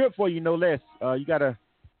good trip for you, no less. You got a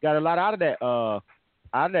lot out of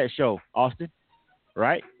that show, Austin,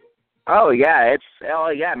 right? Oh yeah,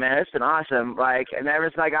 man, it's been awesome. Like, and ever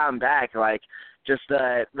since I got back, like, just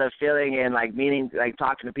the feeling and like meeting, like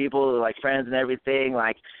talking to people, like friends and everything,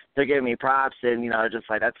 like they're giving me props and, you know, just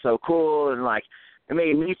like that's so cool, and like it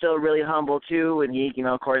made me feel really humble too. When he, you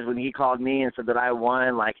know, of course, when he called me and said that I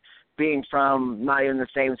won, like being from not even the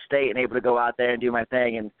same state and able to go out there and do my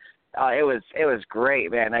thing, and it was great,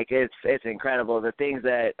 man. Like it's incredible. The things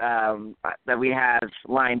that we have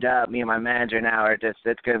lined up, me and my manager now, are just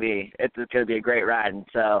it's gonna be a great ride. And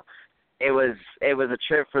so it was a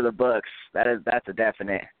trip for the books. That's a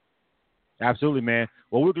definite. Absolutely, man.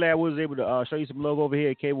 Well, we're glad we was able to show you some love over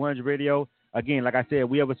here at K100 Radio. Again, like I said,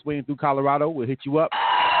 we ever swing through Colorado, we'll hit you up.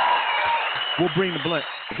 We'll bring the blunt.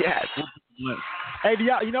 Yes. We'll bring the blunt. Hey, do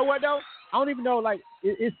y'all, you know what though? I don't even know. Like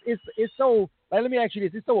it's so. Like, let me ask you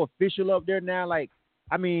this: it's so official up there now. Like,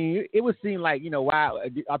 I mean, it would seem like, you know, wow,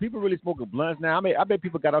 are people really smoking blunts now? I mean, I bet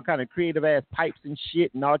people got all kind of creative ass pipes and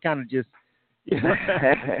shit and all kind of just, you know,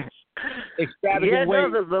 extravagant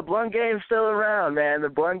ways. No, the blunt game's still around, man. The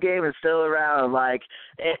blunt game is still around. Like,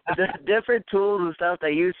 the different tools and stuff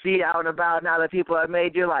that you see out and about now that people have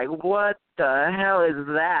made, you're like, what the hell is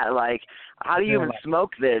that? Like, how do you even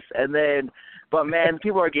smoke this? And then, but man,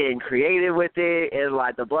 people are getting creative with it, and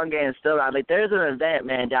like the blunt game is still around. Like, there's an event,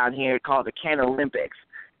 man, down here called the Can Olympics,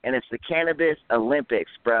 and it's the Cannabis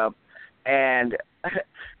Olympics, bro. And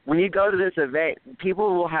when you go to this event,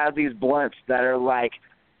 people will have these blunts that are like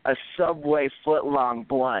a Subway foot-long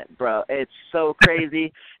blunt, bro. It's so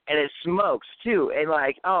crazy, and it smokes too. And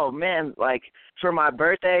like, oh man, like for my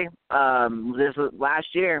birthday, this was last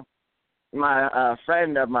year, my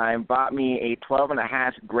friend of mine bought me a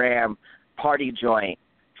 12.5-gram party joint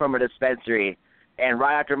from a dispensary, and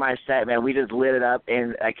right after my set, man, we just lit it up,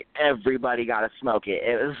 and like everybody got to smoke it.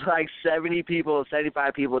 It was like 75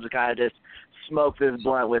 people just kind of just smoked this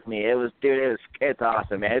blunt with me. It's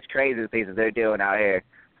awesome, man. It's crazy the things that they're doing out here.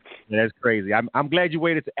 Yeah, that's crazy. I'm glad you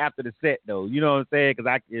waited to after the set though. You know what I'm saying?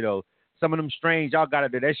 Because some of them strains y'all got to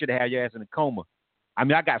do, that should have had your ass in a coma. I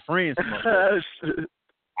mean, I got friends smoking.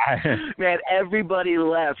 Man, everybody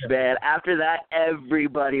left, man. After that,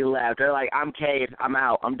 everybody left. They're like, I'm caved. I'm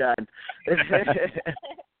out. I'm done.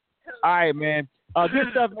 All right, man. Good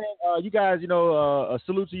stuff, man. You guys, a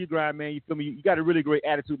salute to you, grind, man. You feel me? You got a really great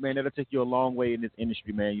attitude, man. That'll take you a long way in this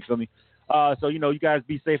industry, man. You feel me? So, you guys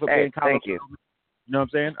be safe up there in Colorado. Thank you. You know what I'm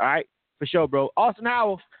saying? All right. For sure, bro. Austin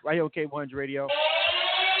Howell, right here on K100 Radio.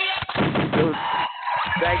 Dude,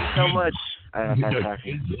 thank you so much.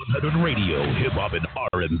 K100 Radio, hip hop and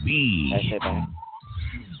R&B. That's it, man.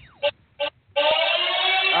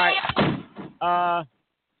 All right.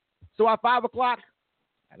 So at 5 o'clock,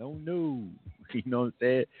 I don't know. You know what I'm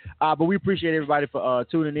saying? But we appreciate everybody for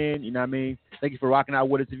tuning in. You know what I mean? Thank you for rocking out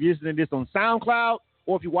with us. If you're listening to this on SoundCloud,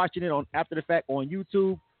 or if you're watching it on after the fact on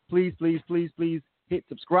YouTube, please hit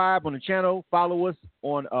subscribe on the channel. Follow us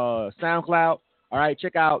on SoundCloud. All right,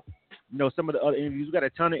 check out some of the other interviews. We got a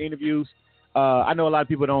ton of interviews. I know a lot of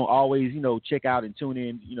people don't always check out and tune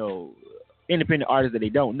in independent artists that they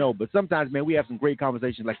don't know, but sometimes, man, we have some great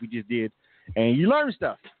conversations like we just did, and you learn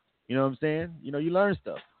stuff. You know what I'm saying? You learn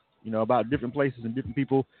stuff. About different places and different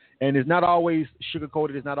people, and it's not always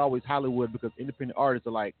sugar-coated. It's not always Hollywood, because independent artists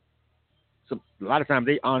are like, a lot of times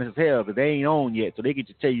they honest as hell because they ain't on yet, so they get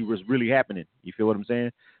to tell you what's really happening. You feel what I'm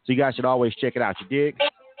saying? So you guys should always check it out. You dig?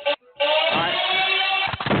 All right.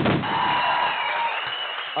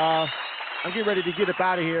 I'm getting ready to get up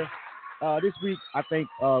out of here. This week, I think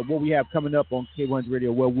what we have coming up on K100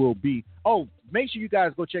 Radio, where we'll be. Oh, make sure you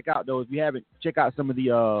guys go check out, though, if you haven't, check out some of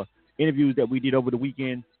the interviews that we did over the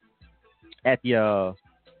weekend at the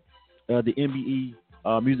MBE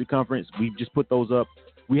music conference. We just put those up.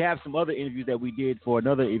 We have some other interviews that we did for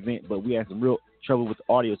another event, but we had some real trouble with the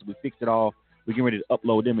audio, so we fixed it all. We're getting ready to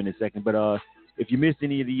upload them in a second. But if you missed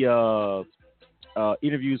any of the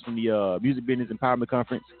interviews from the Music Business Empowerment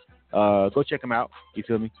Conference, go check them out. You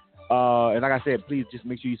feel me? And like I said, please just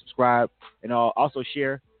make sure you subscribe and also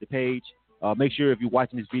share the page. Make sure if you're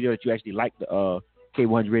watching this video that you actually like the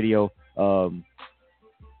K100 Radio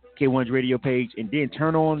K100 Radio page, and then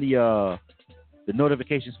turn on the the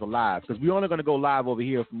notifications for live, because we're only going to go live over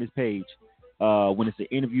here from this page when it's an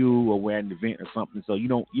interview or we're at an event or something. So you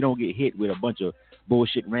don't get hit with a bunch of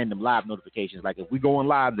bullshit random live notifications. Like if we're going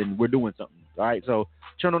live, then we're doing something. All right, so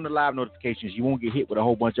turn on the live notifications. You won't get hit with a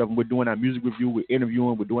whole bunch of them. We're doing our music review, we're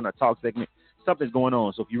interviewing, we're doing our talk segment. Something's going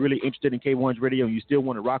on. So if you're really interested in K100 Radio and you still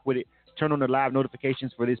want to rock with it, turn on the live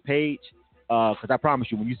notifications for this page. Because I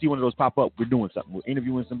promise you, when you see one of those pop up, we're doing something. We're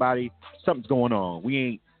interviewing somebody. Something's going on.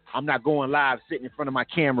 I'm not going live sitting in front of my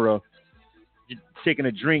camera, taking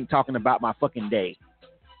a drink, talking about my fucking day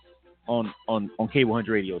on K100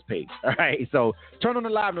 Radio's page. All right. So turn on the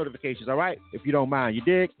live notifications. All right. If you don't mind, you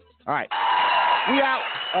dig? All right. We out.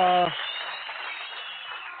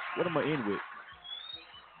 What am I in with?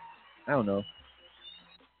 I don't know.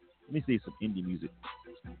 Let me see some indie music.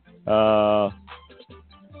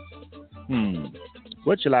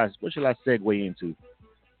 What shall I segue into?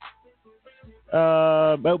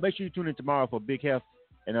 Well, make sure you tune in tomorrow for Big Hef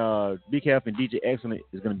and Big Hef and DJ Excellent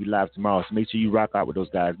is going to be live tomorrow. So make sure you rock out with those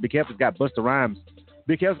guys. Big Hef has got Busta Rhymes.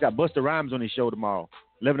 Big Hef's got Busta Rhymes on his show tomorrow,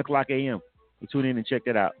 11 o'clock a.m. So tune in and check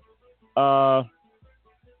that out.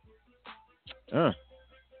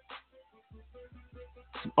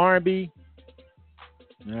 Some R&B.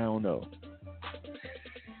 I don't know.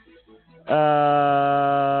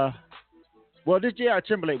 Well, this J.R.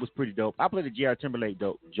 Timberlake was pretty dope. I played the J.R. Timberlake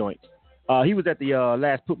joint. He was at the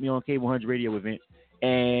last Put Me on K100 Radio event,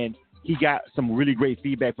 and he got some really great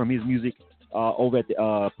feedback from his music over at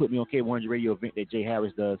the Put Me on K100 Radio event that Jay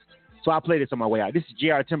Harris does. So I played this on my way out. This is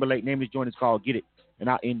J.R. Timberlake. Name of his joint is called Get It, and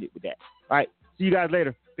I'll end it with that. All right. See you guys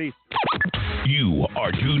later. Peace. You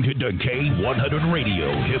are tuned to K100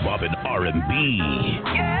 Radio, Hip Hop and R&B.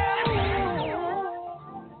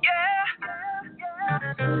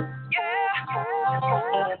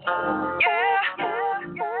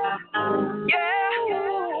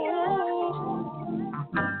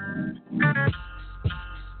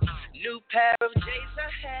 New pair of J's, I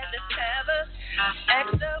had to have her.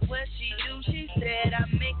 Asked her what she do, she said I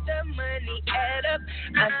make the money add up.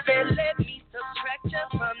 I said let me subtract you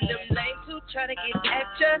from them lanes who try to get at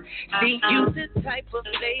ya. See, you the type of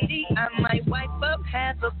lady I might wipe up,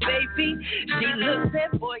 have a baby. She looks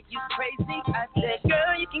at, boy, you crazy. I said,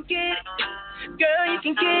 girl, you can get it. Girl, you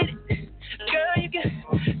can get it. Girl, you can get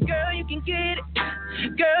it. Girl, you can get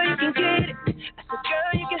it. I said,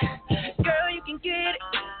 girl, you can get it.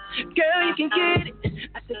 Girl, you can get it.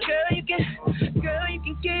 I said, girl, you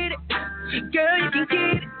can get it. Girl, you can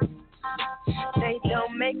get it. They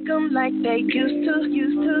don't make them like they used to.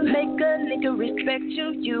 Make a nigga respect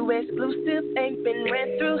you. You exclusive, ain't been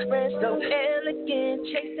ran through. So elegant,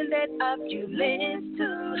 chasing that opulence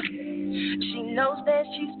too. She knows that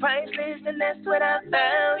she's priceless, and that's what I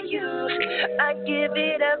value. I give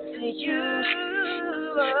it up to you.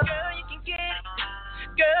 Girl, you can get it.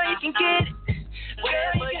 Girl, you can get it.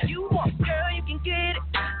 Whatever you want, girl, you can get it.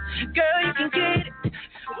 Girl, you can get it.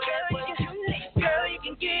 Whatever you need, girl, you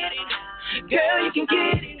can get it. Girl, you can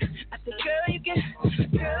get it. I said, girl, you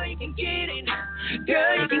can get it.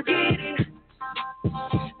 Girl, you can get it.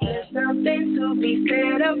 There's something to be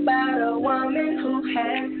said about a woman who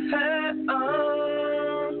has her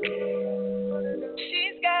own.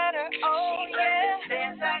 She's got her own, yeah.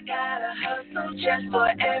 Says I gotta hustle just for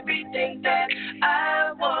everything that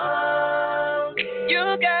I want. You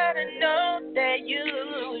gotta know that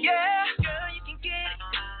yeah. Girl, you can get it.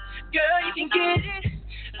 Girl, you can get it.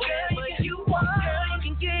 Whatever you want, girl, you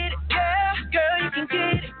can get it. Yeah, girl, you can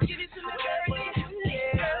get it. Give it to me,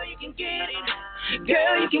 girl, you can get it.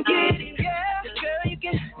 Girl, you can get it. Yeah, girl, you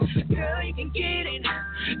can get it.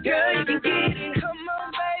 Girl, you can get it. Come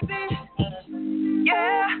on, baby.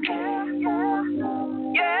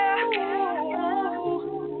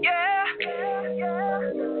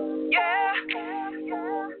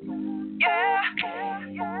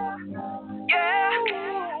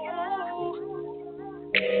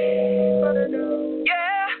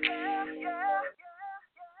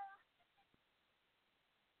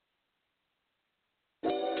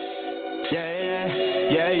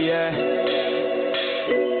 Yeah, yeah,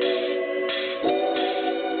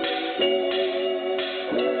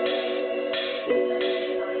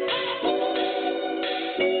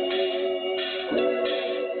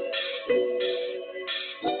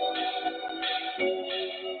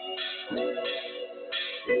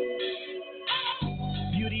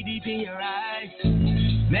 Beauty deep in your eyes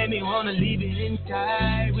made me wanna leave it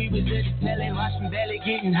inside. We was at the telly, watching belly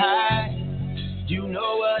getting high. You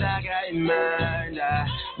know what I got in mind. I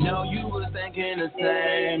know you were thinking the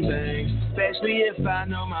same thing, especially if I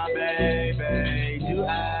know my baby. Do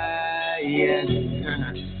I? Yes.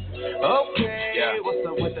 Okay. Yeah. What's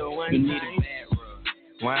up with the one? You need a bad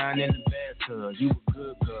Wine in the bathtub, you a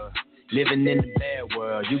good girl. Living in the bad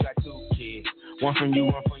world, you got 2 kids. One from you,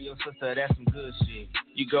 one from your sister, that's some good shit.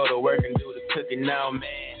 You go to work and do the cooking now,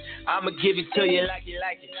 man. I'ma give it to you like you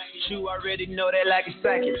like it. You already know that like a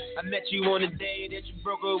psychic. I met you on the day that you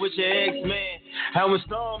broke up with your ex-man. I was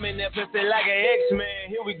storming that pussy like an X-Man.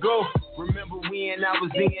 Here we go. Remember when I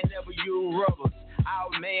was in, never you rubbers.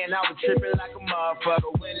 Oh man, I was tripping like a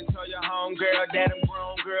motherfucker. Went and told your homegirl that I'm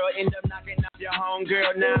grown, girl. End up knocking off your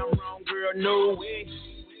homegirl. Now I'm wrong, girl. No way.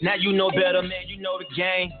 Now you know better, man. You know the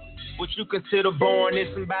game. What you consider born is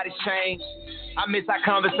somebody's change. I miss our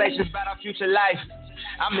conversations about our future life.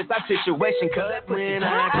 I miss our situation, cause when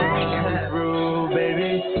I come through,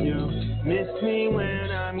 baby, you miss me when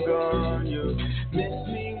I'm gone. You miss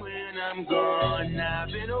me when I'm gone. I've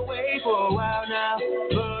been away for a while now,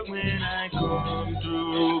 but when I come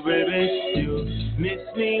through, baby, you miss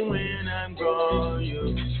me when I'm gone.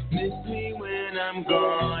 You miss me when I'm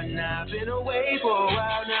gone. I've been away for a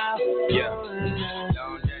while now. Yeah,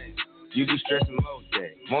 long day. You be stressing most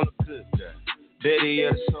days. Want a good girl, Betty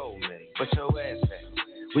of the soulmate, but your ass back.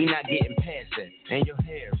 We not getting past that, and your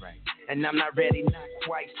hair right. And I'm not ready, not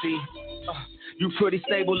quite, see. You pretty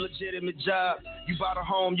stable, legitimate job. You bought a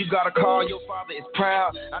home, you got a car, your father is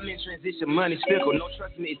proud. I'm in transition, money's fickle, no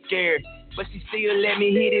trust me, it's scared. But she still let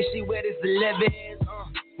me hit it, she wet as the 11.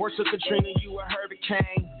 Worse to Katrina, you a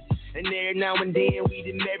hurricane. And every now and then we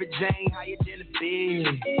did Mary Jane, how you in the bed?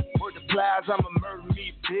 Word the plies, I'ma murder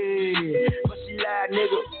me big. But she lied,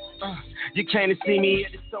 nigga. You came to see me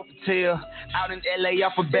at the Sofitel. Out in LA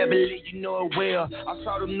off of Beverly, you know it well. I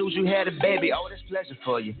saw the news you had a baby, oh that's pleasure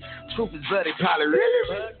for you. Truth is bloody, probably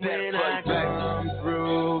really when I come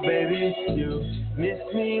through, baby, you miss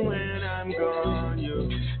me when I'm gone. You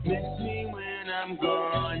miss me when I'm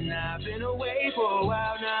gone. I've been away for a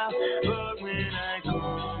while now, but when I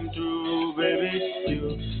come through, baby,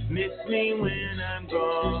 you miss me when I'm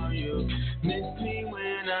gone. You miss me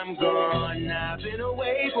when I'm gone. I've been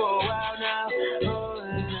away for a while now.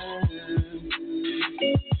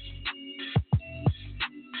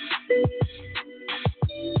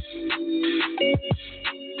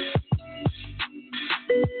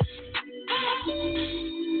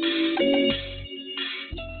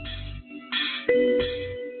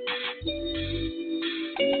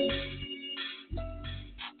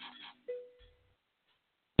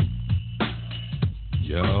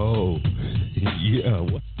 Yo, yeah,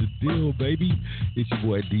 what's the deal, baby? It's your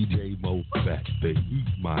boy DJ Mo back, the Heat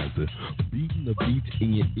Miser, beating the beats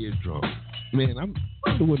in your eardrum. Man, I'm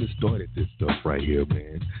the one that started this stuff right here,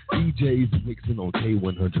 man. DJs mixing on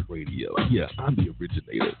K100 Radio. Yeah, I'm the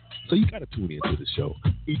originator. So you gotta tune into the show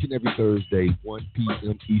each and every Thursday, 1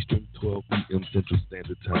 p.m. Eastern, 12 p.m. Central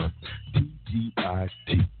Standard Time.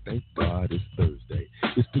 TGIT. Thank God it's Thursday.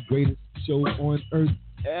 It's the greatest show on earth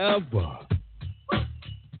ever.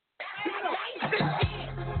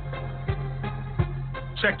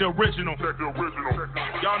 Check the original.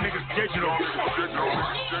 Y'all niggas digital.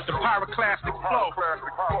 The pyroclastic flow.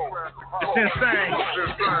 It's insane.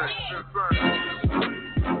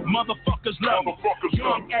 Motherfuckers love me.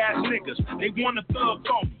 Young ass niggas, they wanna thug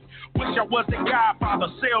on me. Wish I was their godfather,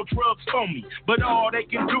 sell drugs for me. But all they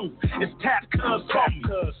can do is tap cuz for me.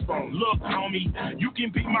 Look, homie, you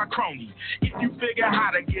can be my crony if you figure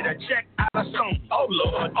how to get a check out of Sony. Oh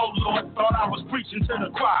Lord, thought I was preaching to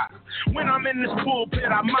the choir. When I'm in this pulpit,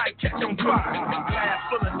 I might catch on fire. Glass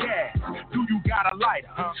full of gas, do you got a lighter?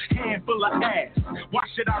 Hand full of ass, why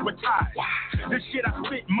should I retire? This shit I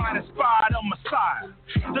spit might inspire a messiah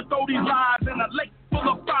to throw these lies in a lake full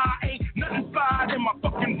of fire. Ain't nothing fired in my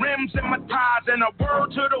fucking rims and my tires. And a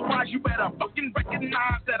word to the wise, you better fucking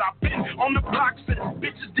recognize that I've been on the block since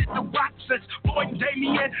bitches did the rock since Floyd and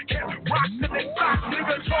Damien kept rocks in their socks.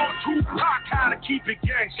 Niggas told Tupac how to keep it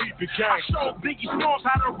gang. I showed Biggie Smalls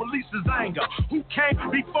how to release his anger. Who came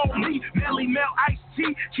before me? Nelly Mel,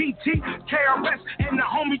 Ice-T, GT, KRS, and the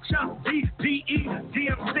homie Chuck D, P.E.,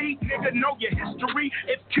 DMC. Nigga, know your history.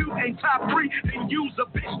 If Q ain't top 3, then use a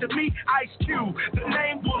bitch to me. Ice Cube, the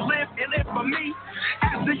name will live in infamy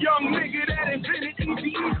as the young nigga that invented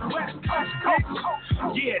Easy West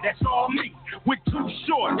Coast. Yeah, that's all me. With Too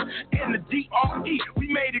Short and the D.R.E. We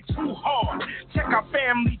made it too hard. Check our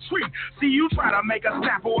family tree. See, you try to make a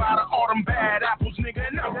snapple out of all them bad apples,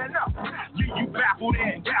 nigga. No. You baffled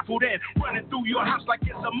in, running through your house like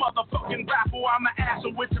it's a motherfucking raffle. I'm an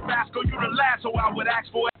asshole with Tabasco. You the last, so I would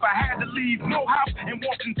ask for if I had to leave no house and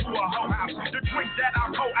walk into a hoe house. The drink that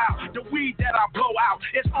I pour out, the weed that I blow out,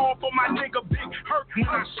 it's all for my nigga Big Hurt when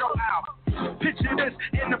I show out. Picture this,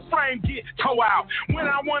 and the frame get tore out. When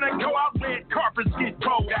I wanna go out, red carpets get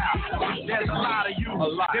rolled out. There's a lot of you,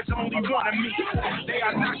 there's only one of me. They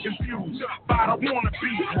are not confused by the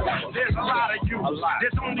wannabe. There's a lot of you,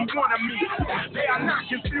 there's only one of me. They are not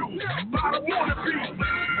confused by the wannabe.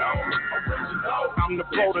 Original, I'm the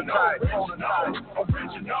prototype.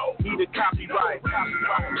 Original, he the copyright.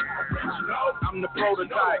 Original, I'm the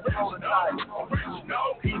prototype.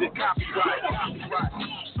 Original, he the copyright.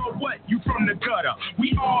 So what? You from the gutter.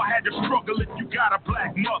 We all had to struggle if you got a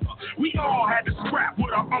black mother. We all had to scrap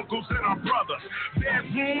with our uncles and our brothers.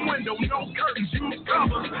 Bedroom window, no curtains, use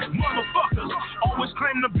covers. Motherfuckers always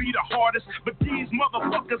claim to be the hardest, but these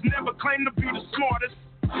motherfuckers never claim to be the smartest.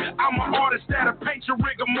 I'm an artist that'll paint your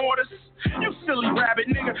rigor mortis. You silly rabbit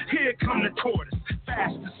nigga, here come the tortoise.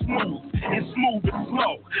 Fast and smooth and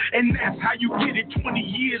slow. And that's how you get it 20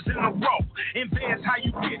 years in a row. And there's how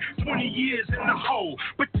you get 20 years in the hole.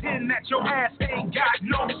 Pretend that your ass ain't got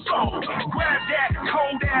no soul. Grab that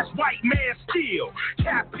cold ass white man steel.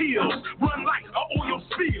 Cap pills, run like a oil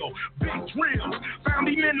spill. Big drills, found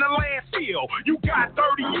him in the landfill. You got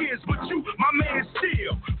 30 years, but you my man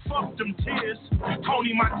still. Fuck them tears,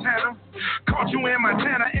 Tony Montana. Caught you in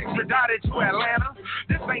Montana, extradited to Atlanta.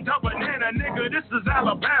 This ain't a banana, nigga, this is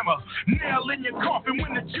Alabama. Nail in your coffin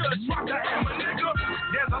when the judge dropped the hammer, nigga.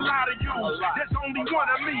 There's a lot of you, there's only one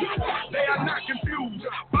of me. They are not confused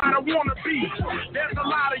by the wannabe. There's a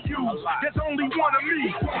lot of you, there's only one of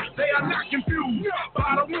me. They are not confused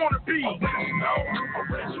by the wannabe.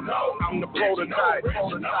 Original, I'm the prototype.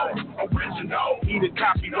 Original, he the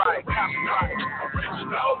copyright.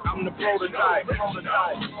 Original, I'm the prototype.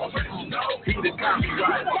 Original, he the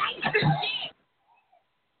copyright.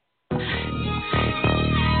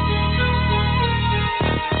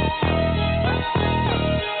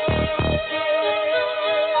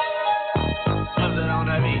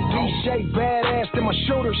 DJ badass in my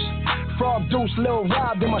shoulders. Frog Deuce, Lil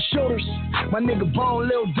Rob in my shoulders. My nigga Bone,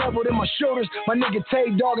 Lil Double in my shoulders. My nigga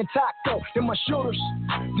Tay Dog and Taco in my shoulders.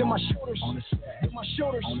 Then my shoulders. Then my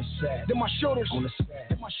shoulders. Then my shoulders.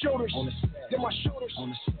 Then my shoulders. Then my shoulders.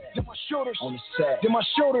 Then my shoulders. Then my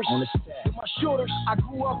shoulders. Then my shoulders. I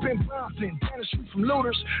grew up in Brompton, down the street from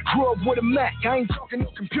looters. Grew up with a Mac. I ain't talking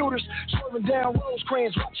no computers. Swerving down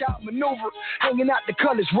Rosecrans, watch out maneuver. Hanging out the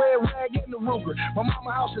colors, red rag and the Ruger. My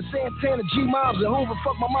mama house in Santana, G-Moms and Hoover.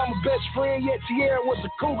 Fuck my mama best friend, yet Tierra was a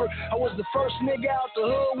cougar. I was the first nigga out the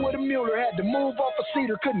hood with a Mueller. Had to move off a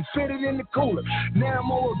cedar, couldn't fit it in the cooler. Now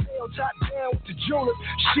I'm on Rodeo, top down with the jeweler.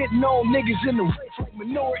 Shitting on niggas in the race like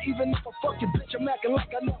manure. Even if I fuck your bitch, I'm acting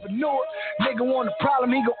like I never knew her. Nigga want a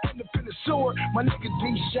problem, he gon' end up in the sewer. My nigga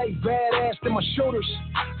D-Shape, badass in my shoulders.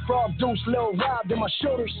 Frog Deuce, Lil Rob in my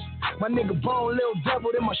shoulders. My nigga Bone, Lil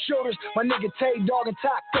Double in my shoulders. My nigga Tay Dog and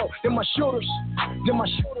Taco in my shoulders. Then my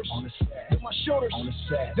shoulders. Then my shoulders.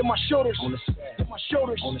 Then my shoulders. Then my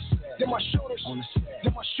shoulders. Then my shoulders.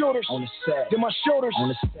 Then my shoulders. Then my shoulders.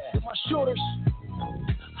 Then my shoulders.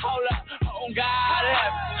 Hold up, oh God,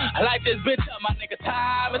 I like this bitch up, my nigga,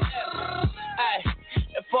 time is up. Ay,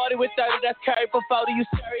 at 40 with 30, that's curry for 40, you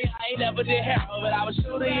scurry. I ain't never did heroin, but I was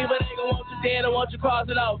shooting you, but they gon' want you dead or want you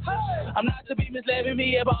crossing over. I'm not to be misled,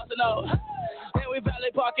 me in Barcelona. Then we valet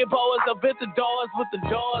parking boas up at the doors with the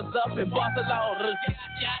doors up in Barcelona.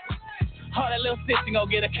 All that little shit, you gon'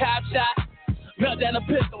 get a cop shot. Melt down a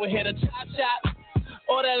pistol and hit a chop shot.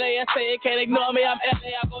 Or that ASA, can't ignore me, I'm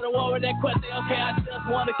LA, I go to war with that question, okay, I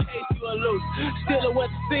just want a case, you a loose. Still at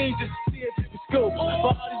what the scene, just to see if you can scoop.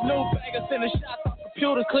 For all these new bangers sending shots off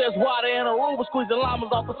computers, clears water in a room, squeeze the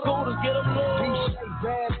llamas off the scooters, get them loose.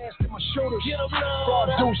 Badass in my shoulders. Get them loose.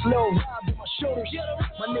 Frog Deuce, Lil Rob in my shoulders.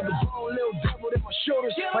 My nigga Bone, Lil Double in my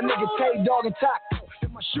shoulders. My nigga Tay Dog and Taco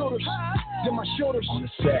in my shoulders. Then my shoulders.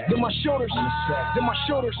 Then my shoulders. Then my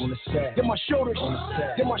shoulders. Then my shoulders.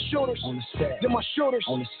 Then my shoulders. Then my shoulders.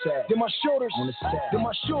 Then my shoulders. Then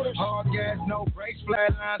my shoulders. Hard gas, no brakes,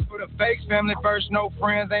 flat lines for the fakes. Family first, no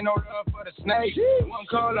friends, ain't no love for the snakes. One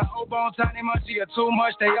call a hope on tiny munchy or too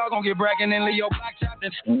much, they all gon' get bragging and Leo Black chopped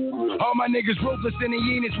and all my niggas ruthless in the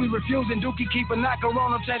units, we refusing. Dookie keep a knocker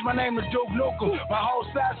on them, change my name to Duke Nukem. My whole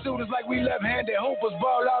side suit is like we left-handed hoopers,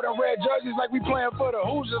 ball out in red jerseys like we playing for the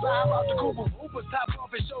Hoosiers. I am out the Cooper Hoopers, top off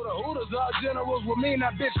and show the Hooters. All generals with me,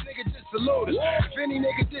 not bitch nigga just salute us. If any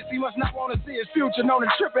nigga diss, he must not wanna see his future. Known to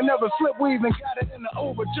trip and never slip, we even got it in the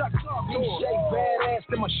Uber truck. D-Shape, badass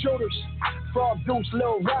in my shoulders. Frog Deuce,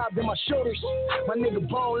 Lil Rob in my shoulders. My nigga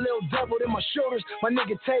Bone, Lil Double in my shoulders. My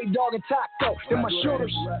nigga Tay Dog and Taco in my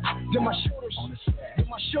shoulders. Then my shoulders. Then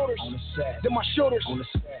my shoulders. Then my shoulders.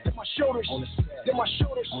 Then my shoulders. Then my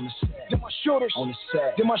shoulders. Then my shoulders.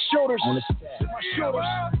 Then my shoulders. Then my shoulders.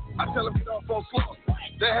 I tell him get off on slow.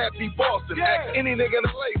 that happy Boston. Ask any nigga in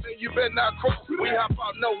LA, man, you better not cross. We hop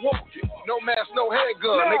out, no walking, no mask, no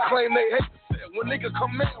handgun. They claim they hate the set. When niggas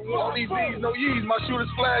come in, all these D's, no Ye's. My shooter's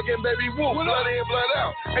flag and baby woo. Blood in, blood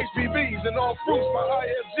out. HPVs and all fruits. My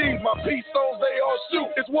IFGs, my P stones, they all shoot.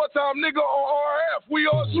 It's one time nigga on RF, we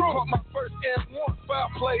all shoot. Caught my first M1 foul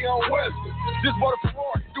play on Western. Just bought a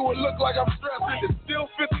Ferrari, do it look like I'm stressing. It's still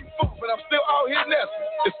 50 funk, but I'm still out here nesting.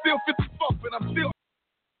 It's still 50 funk, but I'm still.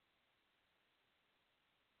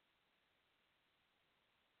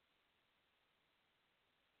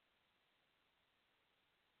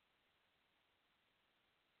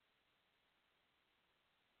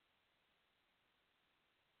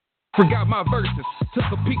 Forgot my verses, took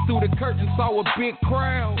a peek through the curtain, saw a big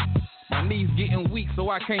crowd. My knees getting weak, so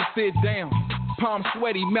I can't sit down. Palm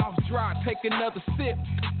sweaty, mouth dry, take another sip.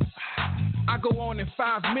 I go on in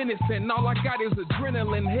 5 minutes and all I got is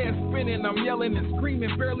adrenaline, head spinning, I'm yelling and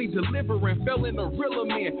screaming, barely delivering, fell in the real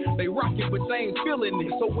man. They rockin' but they ain't feeling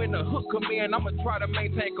it, so when the hook come in, I'ma try to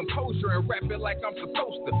maintain composure and rap it like I'm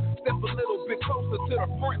supposed to. Step a little bit closer to the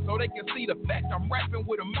front so they can see the fact I'm rapping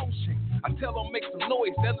with emotion. I tell them make some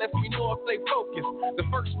noise, that lets me know if they focus. The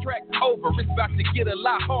first track over, it's about to get a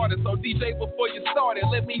lot harder, so DJ before you start it,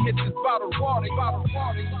 let me hit this bottle of water.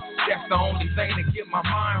 That's the only thing to get my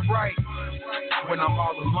mind right. When I'm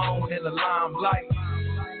all alone in the limelight,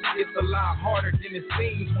 it's a lot harder than it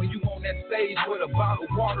seems when you on that stage with a bottle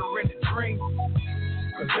of water and a drink.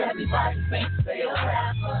 Cause everybody thinks they a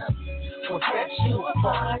rapper, what sets you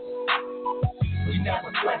apart. You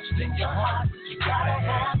never question your heart, but you gotta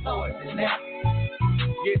have more than that.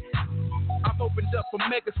 Yeah. I've opened up a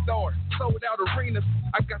mega store, sold out arenas.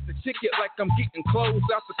 I got the ticket like I'm getting clothes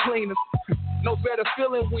out the cleaners. No better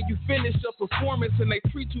feeling when you finish a performance and they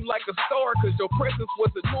treat you like a star cause your presence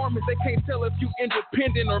was enormous. They can't tell if you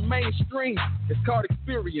independent or mainstream. It's called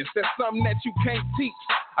experience, that's something that you can't teach.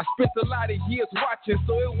 I spent a lot of years watching,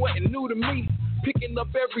 so it wasn't new to me. Picking up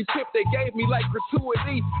every tip they gave me like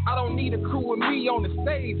gratuity. I don't need a crew with me on the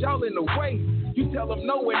stage, all in the way. You tell them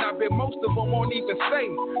no and I bet most of them won't even say.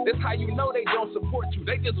 That's how you know they don't support you.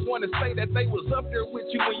 They just want to say that they was up there with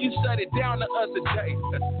you when you shut it down the other day.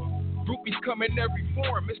 Groupies come in every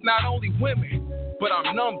form, it's not only women. But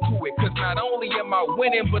I'm numb to it, cause not only am I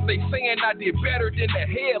winning, but they saying I did better than the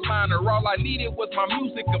headliner. All I needed was my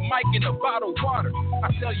music, a mic, and a bottle of water.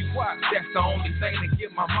 I tell you why, that's the only thing to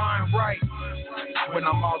get my mind right. When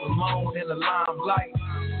I'm all alone in the limelight,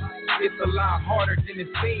 it's a lot harder than it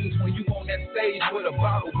seems when you on that stage with a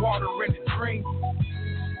bottle of water and a drink.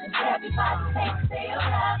 Everybody thinks they a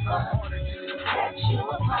rapper, set you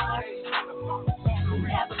apart. You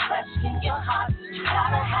never question your heart, you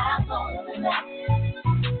gotta have more than that.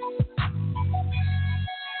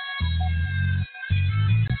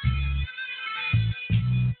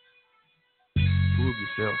 Prove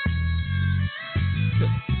yourself.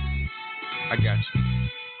 I got you.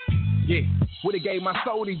 Yeah, would've gave my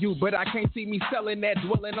soul to you, but I can't see me selling that.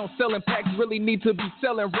 Dwelling on selling packs, really need to be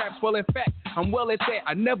selling raps. Well, in fact, I'm well at that.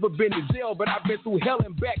 I never been to jail, but I've been through hell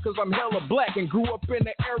and back, cause I'm hella black and grew up in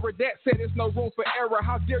the era that said there's no room for error.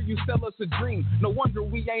 How dare you sell us a dream? No wonder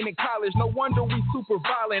we ain't in college, no wonder we super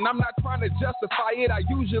violent. I'm not trying to justify it, I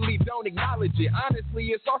usually don't acknowledge it.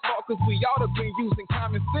 Honestly, it's our fault cause we ought to been using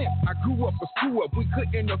common sense. I grew up a screw up, we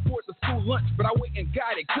couldn't afford the school lunch, but I went and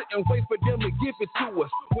got it, couldn't wait for them to give it to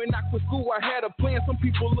us. When I quit school, I had a plan, some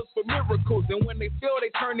people look for miracles, and when they fail, they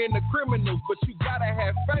turn into criminals, but you gotta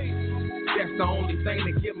have faith. That's the only thing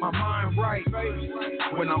to get my mind right.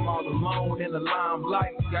 When I'm all alone in the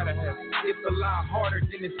limelight, gotta have. It's a lot harder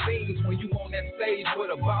than it seems when you on that stage with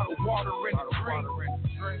a bottle of water and a drink.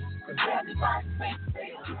 Cause everybody thinks they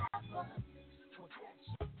a rapper.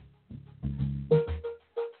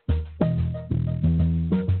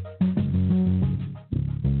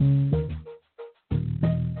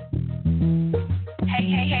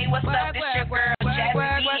 Hey, what's up? This your girl,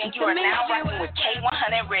 Jazzy B, and you are now rocking with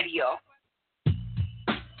K100 Radio.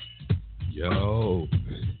 Yo,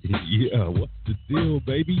 yeah, what's the deal,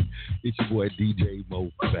 baby? It's your boy DJ Mo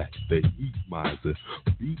back, the Heat Miser,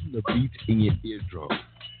 beating the beats in your eardrum.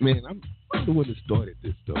 Man, I'm the one that started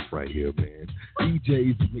this stuff right here, man.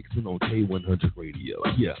 DJs mixing on K100 Radio.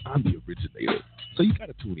 Yeah, I'm the originator. So you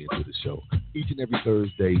gotta tune into the show each and every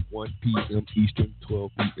Thursday, 1 p.m. Eastern,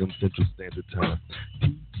 12 p.m. Central Standard Time.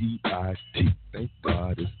 TGIT. Thank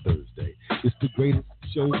God it's Thursday. It's the greatest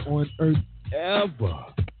show on earth ever.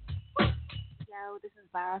 Yo, this is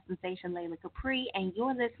Viral Sensation Layla Capri, and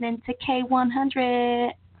you're listening to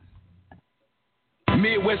K100.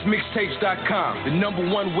 MidwestMixtapes.com, the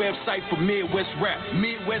 #1 website for Midwest rap.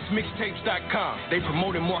 MidwestMixtapes.com. They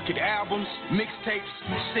promote and market albums, mixtapes,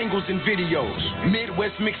 singles, and videos.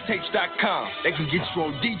 MidwestMixtapes.com. They can get you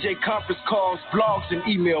on DJ conference calls, blogs, and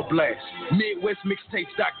email blasts.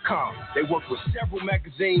 MidwestMixtapes.com. They work with several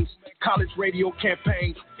magazines, college radio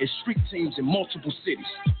campaigns, and street teams in multiple cities.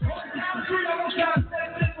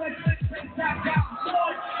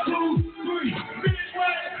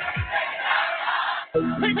 Let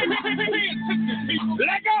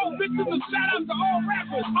go! This is a shout out to all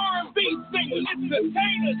rappers, R&B singers,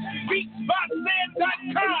 entertainers,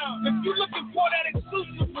 beatsbysaid.com. If you're looking for that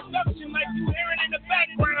exclusive production like you hearing in the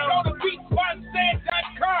background, go to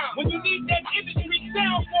beatsbysaid.com. When you need that industry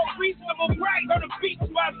sound for a reasonable price, go to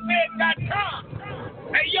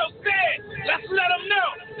beatsbysaid.com. Hey, yo, Said, let's let them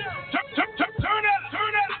know. Turn up,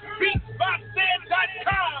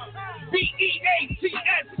 beatsbysaid.com. BEATSBYSAID.com.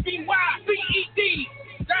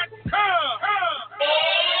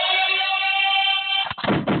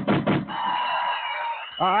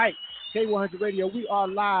 All right, K100 Radio, we are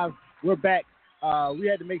live. We're back. We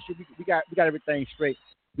had to make sure we got everything straight.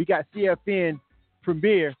 We got CFN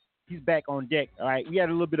Premier. He's back on deck. All right, we had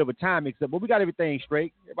a little bit of a time mix up, but we got everything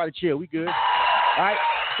straight. Everybody chill. We good. All right,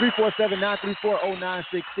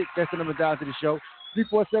 347-934-0966. That's the number to dial to the show.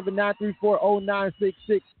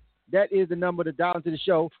 347-934-0966. That is the number to dial into the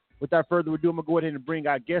show. Without further ado, I'm going to go ahead and bring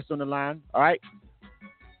our guest on the line. All right?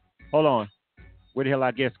 Hold on. Where the hell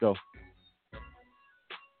our guest go?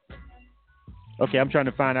 Okay, I'm trying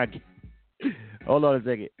to find out. Hold on a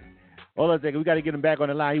second. We got to get him back on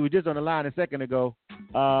the line. He was just on the line a second ago.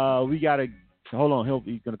 We got to – hold on.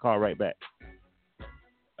 He's going to call right back.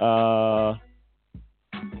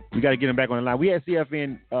 We got to get him back on the line. We had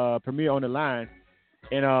CFN Premier on the line,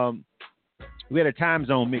 and we had a time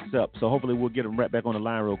zone mix up, so hopefully we'll get him right back on the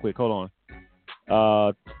line real quick. Hold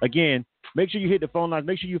on. Again, make sure you hit the phone lines.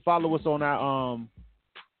 Make sure you follow us on our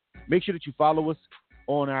make sure that you follow us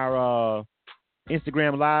on our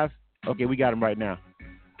Instagram Live. Okay, we got him right now.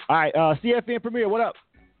 All right, CFN Premier, what up?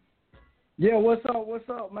 Yeah, what's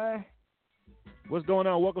up, man? What's going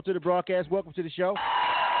on? Welcome to the broadcast. Welcome to the show.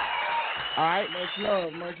 All right. Much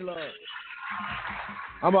love.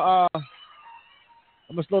 I'm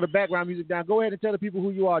gonna slow the background music down. Go ahead and tell the people who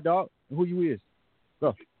you are, dog, and who you is.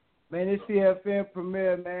 Go. Man, it's CFN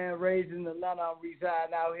Premier, man. Raised in Atlanta. I'm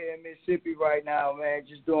residing out here in Mississippi right now, man.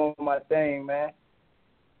 Just doing my thing, man.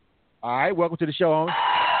 All right. Welcome to the show, homie.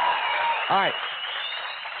 All right.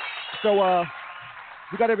 So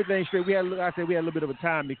we got everything straight. We had a little bit of a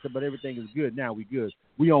time mix up, but everything is good now. We good.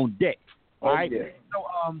 We on deck. All right. Yeah. So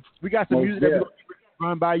we got some music that we're gonna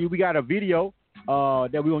run by you. We got a video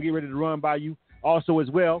that we're gonna get ready to run by you also as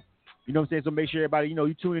well. You know what I'm saying? So make sure everybody,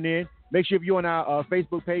 you tuning in. Make sure if you're on our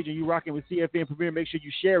Facebook page and you rocking with CFN Premier, make sure you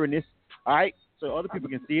sharing this. All right, so other people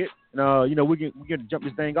can see it. And we're gonna jump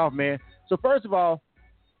this thing off, man. So first of all,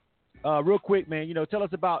 real quick, man, tell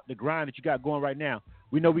us about the grind that you got going right now.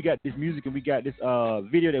 We know we got this music and we got this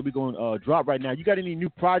video that we're gonna drop right now. You got any new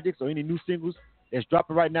projects or any new singles that's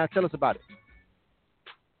dropping right now? Tell us about it.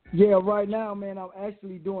 Yeah, right now, man, I'm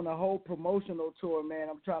actually doing a whole promotional tour, man.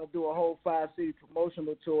 I'm trying to do a whole 5-city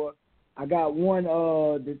promotional tour. I got one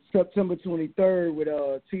the September 23rd with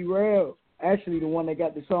T-Rail, actually the one that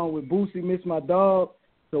got the song with Boosie, Miss My Dog.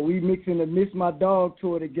 So we mixing the Miss My Dog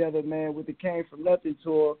tour together, man, with the Came From Nothing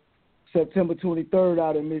tour, September 23rd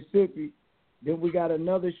out in Mississippi. Then we got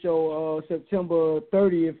another show September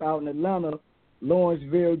 30th out in Atlanta,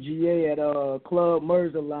 Lawrenceville, GA at Club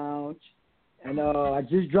Mirza Lounge. And I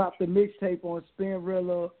just dropped the mixtape on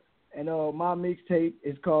Spinrilla, and my mixtape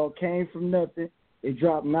is called Came From Nothing. It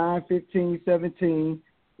dropped 9/15/17.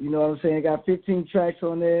 You know what I'm saying? Got 15 tracks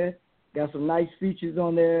on there. Got some nice features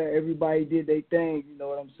on there. Everybody did their thing. You know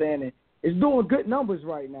what I'm saying? And it's doing good numbers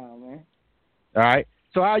right now, man. All right.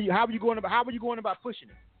 So how are you going about pushing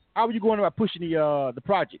it? How are you going about pushing the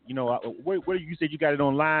project? Where you said you got it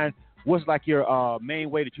online. What's like your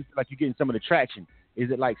main way that you feel like you're getting some of the traction? Is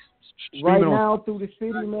it like right now through the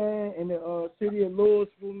city, man, in the city of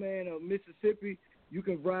Louisville, man, of Mississippi? You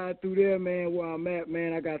can ride through there, man, where I'm at,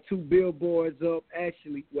 man. I got 2 billboards up,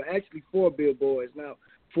 actually 4 billboards now.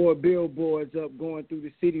 4 billboards up going through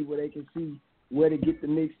the city where they can see where to get the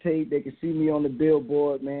mixtape. They can see me on the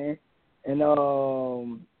billboard, man. And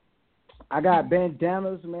I got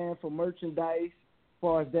bandanas, man, for merchandise. As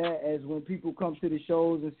far as that, as when people come to the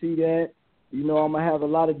shows and see that, I'm going to have a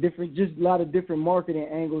lot of different marketing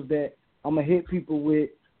angles that I'm going to hit people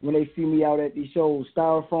with when they see me out at these shows.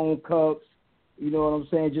 Styrofoam cups, you know what I'm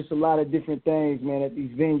saying? Just a lot of different things, man, at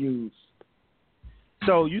these venues.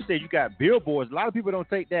 So you said you got billboards. A lot of people don't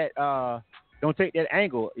take that don't take that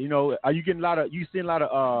angle. You know, are you getting you seeing a lot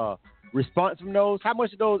of response from those? How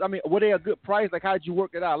much of those? I mean, were they a good price? Like, how did you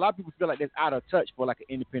work it out? A lot of people feel like that's out of touch for like an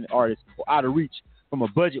independent artist or out of reach from a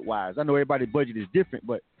budget wise. I know everybody's budget is different,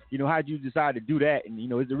 but you know, how did you decide to do that? And you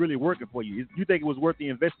know, is it really working for you? You think it was worth the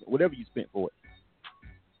investment, whatever you spent for it?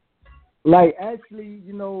 Like, actually,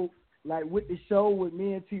 you know, like with the show with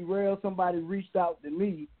me and T-Rail, somebody reached out to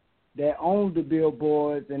me that owned the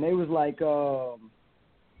billboards, and they was like, well,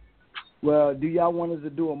 do y'all want us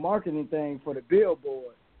to do a marketing thing for the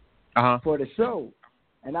billboard for the show?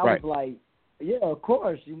 And I was like, yeah, of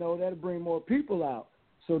course, you know, that'll bring more people out.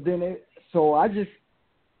 So I just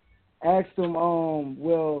asked them,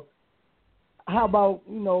 well, how about,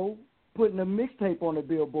 you know, putting a mixtape on the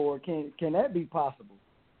billboard? Can that be possible?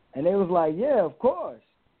 And they was like, yeah, of course.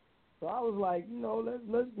 So I was like, you know,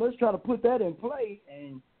 let's try to put that in play,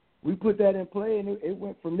 and we put that in play, and it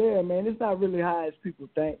went from there, man. It's not really high as people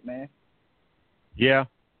think, man. Yeah,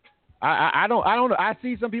 I don't know. I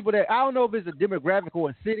see some people that I don't know if it's a demographic or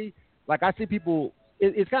a city. Like I see people,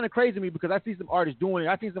 it's kind of crazy to me because I see some artists doing it.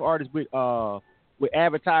 I see some artists with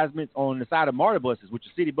advertisements on the side of MARTA buses, which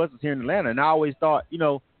are city buses here in Atlanta, and I always thought, you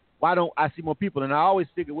know, why don't I see more people? And I always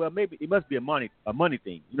figured, well, maybe it must be a money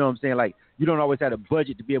thing. You know what I'm saying? Like, you don't always have a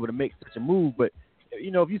budget to be able to make such a move. But,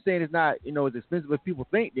 you know, if you're saying it's not, you know, as expensive as people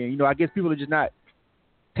think, then, you know, I guess people are just not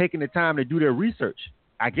taking the time to do their research.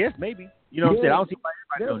 I guess maybe. You know what I'm saying? I don't see why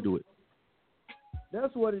everybody don't do it.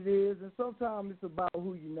 That's what it is. And sometimes it's about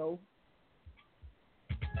who you know.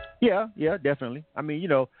 Yeah, definitely. I mean,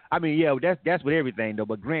 yeah, that's with everything though.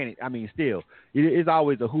 But granted, I mean, still, it's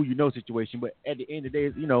always a who you know situation. But at the end of the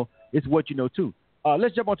day, you know, it's what you know too.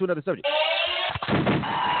 Let's jump on to another subject.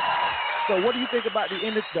 So, what do you think about the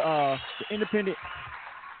independent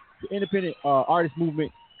artist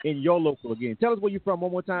movement in your local again? Tell us where you're from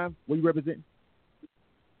one more time. Where you representing?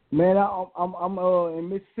 Man, I'm in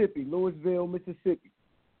Mississippi, Louisville, Mississippi.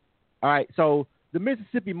 All right. So the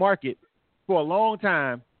Mississippi market for a long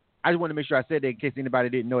time. I just want to make sure I said that in case anybody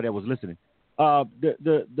didn't know that was listening.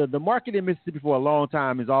 The market in Mississippi for a long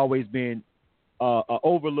time has always been an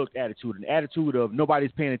overlooked attitude, an attitude of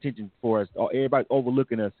nobody's paying attention for us or everybody's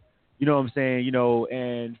overlooking us. You know what I'm saying? You know,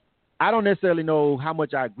 and I don't necessarily know how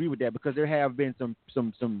much I agree with that because there have been some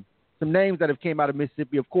names that have came out of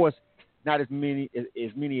Mississippi. Of course, not as many as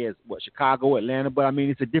what Chicago, Atlanta, but I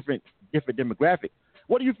mean it's a different demographic.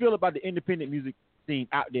 What do you feel about the independent music scene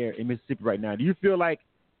out there in Mississippi right now? Do you feel like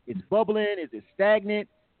it's bubbling? Is it stagnant?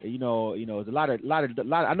 You know, there's a lot of.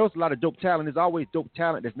 I know it's a lot of dope talent. There's always dope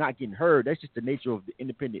talent that's not getting heard. That's just the nature of the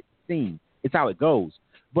independent scene. It's how it goes.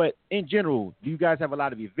 But in general, do you guys have a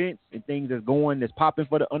lot of events and things that's popping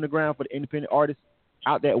for the underground, for the independent artists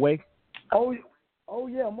out that way? Oh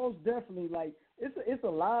yeah, most definitely. Like it's a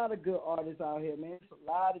lot of good artists out here, man. It's a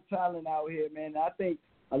lot of talent out here, man. I think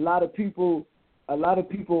a lot of people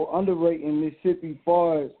underrating Mississippi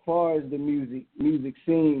far as the music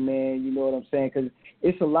scene, man. You know what I'm saying? Because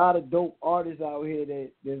it's a lot of dope artists out here that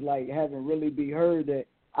like haven't really been heard that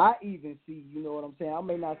I even see. You know what I'm saying? I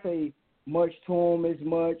may not say much to them as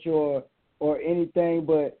much or anything,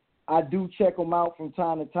 but I do check them out from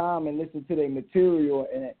time to time and listen to their material,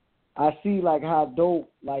 and I see like how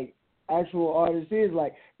dope like actual artists is.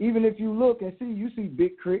 Like even if you look and see, you see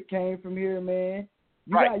Big Crit came from here, man.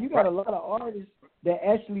 You got a lot of artists that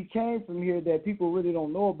actually came from here that people really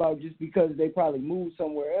don't know about just because they probably moved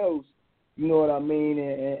somewhere else, you know what I mean,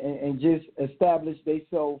 and just established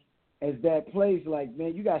themselves as that place. Like,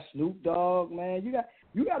 man, you got Snoop Dogg, man.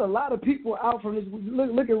 You got a lot of people out from this.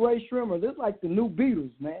 Look at Ray Shrimmer. This like the new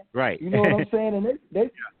Beatles, man. Right. You know what I'm saying? And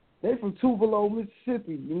they from Tupelo,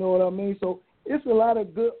 Mississippi. You know what I mean? So it's a lot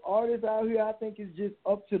of good artists out here. I think it's just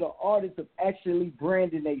up to the artists of actually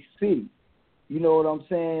branding a city. You know what I'm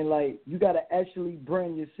saying? Like, you got to actually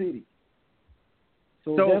brand your city.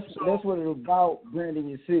 So that's what it's about, branding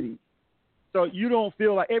your city. So you don't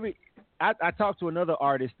feel like I talked to another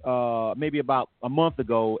artist maybe about a month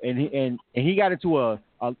ago, and he got into a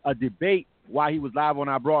debate while he was live on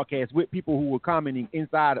our broadcast with people who were commenting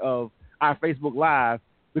inside of our Facebook Live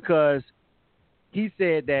because he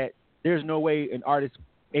said that there's no way an artist,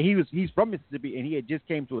 and he's from Mississippi, and he had just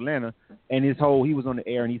came to Atlanta, and he was on the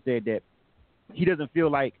air, and he said that he doesn't feel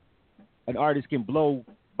like an artist can blow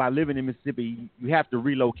by living in Mississippi. You have to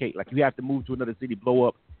relocate. Like, you have to move to another city, blow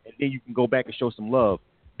up, and then you can go back and show some love.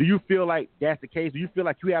 Do you feel like that's the case? Do you feel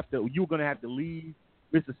like you're going to have to leave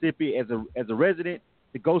Mississippi as a resident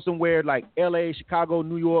to go somewhere like L.A., Chicago,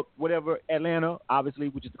 New York, whatever, Atlanta, obviously,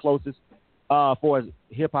 which is the closest for as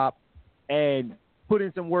hip-hop, and put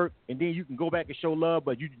in some work, and then you can go back and show love?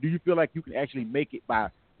 But do you feel like you can actually make it by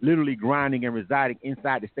literally grinding and residing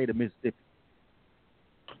inside the state of Mississippi?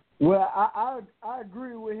 Well, I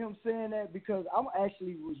agree with him saying that because I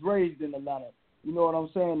actually was raised in Atlanta. You know what I'm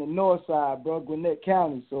saying? The north side, bro, Gwinnett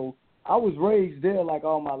County. So I was raised there like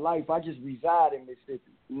all my life. I just reside in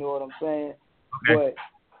Mississippi. You know what I'm saying? Okay. But,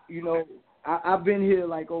 you know, I've been here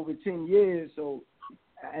like over 10 years, so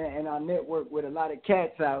and I network with a lot of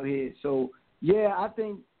cats out here. So, yeah, I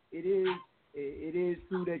think it is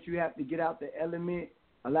true that you have to get out the element.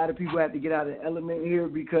 A lot of people have to get out of the element here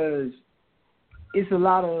because it's a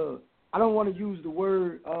lot of, I don't want to use the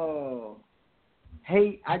word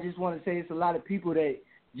hate. I just want to say it's a lot of people that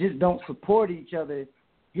just don't support each other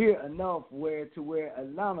here enough where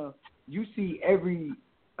Atlanta, you see every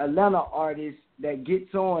Atlanta artist that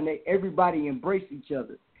gets on, everybody embrace each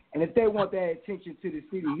other. And if they want that attention to the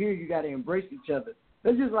city here, you got to embrace each other.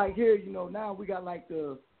 That's just like here, you know, now we got like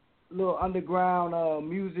the little underground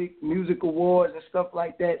music awards and stuff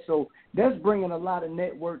like that. So that's bringing a lot of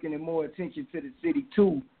networking and more attention to the city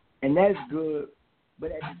too, and that's good.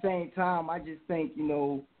 But at the same time, I just think, you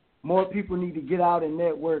know, more people need to get out and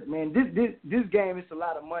network, man. This game, it's a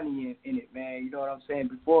lot of money in it, man. You know what I'm saying?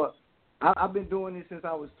 Before, I've been doing this since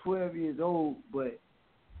I was 12 years old, but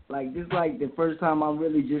like this, like the first time I'm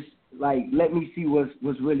really just like let me see what's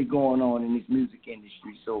really going on in this music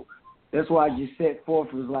industry. So that's why I just set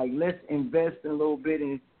forth was like, let's invest a little bit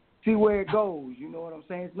and see where it goes. You know what I'm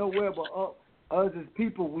saying? It's nowhere but up. Us as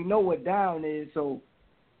people, we know what down is, so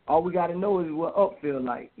all we got to know is what up feel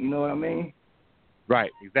like. You know what I mean?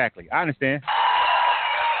 Right, exactly. I understand.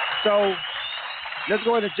 So let's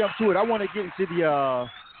go ahead and jump to it. I want to get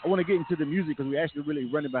into the music because we're actually really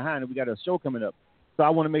running behind and we got a show coming up. So I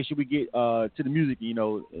want to make sure we get to the music, you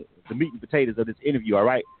know, the meat and potatoes of this interview. All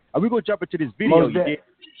right? Are we going to jump into this video you did?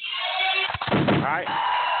 All right.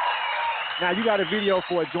 Now, you got a video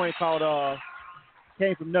for a joint called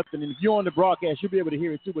Came From Nothing. And if you're on the broadcast, you'll be able to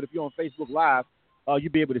hear it too. But if you're on Facebook Live,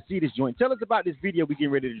 you'll be able to see this joint. Tell us about this video we're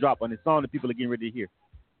getting ready to drop on this song that people are getting ready to hear.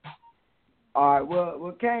 All right. Well,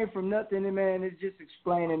 what Came From Nothing, man, is just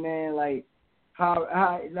explaining, man, like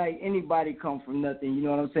how like anybody come from nothing. You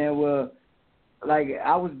know what I'm saying? Well, like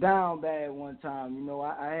I was down bad one time. You know,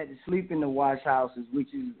 I had to sleep in the wash houses, which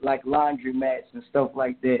is like laundry mats and stuff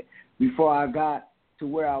like that, before I got to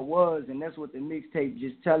where I was. And that's what the mixtape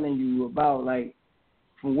just telling you about, like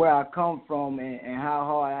from where I come from and how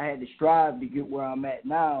hard I had to strive to get where I'm at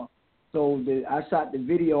now. So I shot the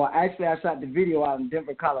video. Actually, I shot the video out in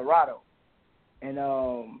Denver, Colorado. And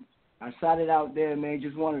I shot it out there, man,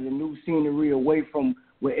 just wanted a new scenery away from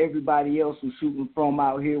where everybody else was shooting from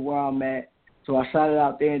out here where I'm at. So I shot it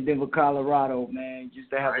out there in Denver, Colorado, man, just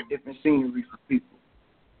to have a different scenery for people.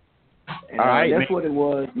 And, all right, that's what it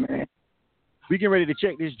was, man. We getting ready to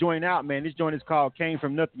check this joint out, man. This joint is called Came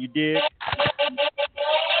From Nothing. You did.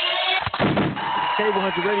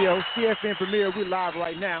 K100 Radio, CFN Premiere. We're live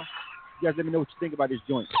right now. You guys let me know what you think about this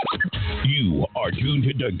joint. You are tuned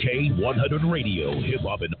to K100 Radio, Hip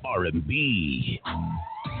Hop and R&B.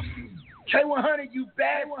 K100, you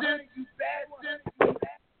bastard. You bastard.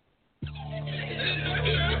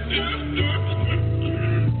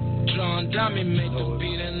 John Dummy made the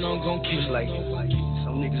beat and I'm gon' keep like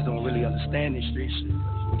some niggas don't really understand this street shit.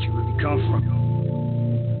 What you really come from.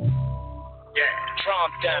 Yeah,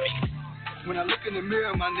 Trump Dummy. When I look in the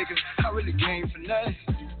mirror, my niggas, I really came for nothing.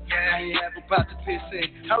 Yeah, I ain't have about to piss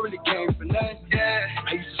in. I really came for nothing. Yeah,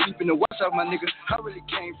 I used to sleep in the wash out, my nigga. I really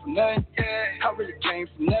came for nothing. Yeah, I really came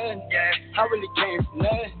for nothing. Yeah, I really came for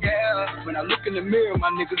nothing. Yeah, when I look in the mirror,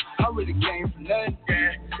 my nigga, I really came for nothing.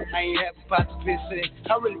 Yeah, I ain't have about to piss in.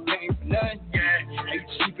 I really came for nothing. Yeah, I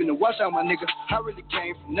used to sleep in the wash out, my nigga. I really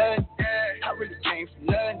came for nothing. Yeah, I really came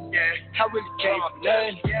for nothing. Yeah, I really came for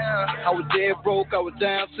nothing. Yeah, I was dead broke. I was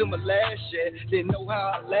down to my last shit. Didn't know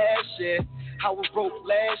how I last shit. I was broke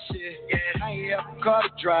last year. Yeah. I ain't have a car to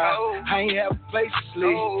drive. Oh. I ain't have a place to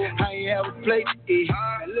sleep. Oh. I ain't have a plate to eat.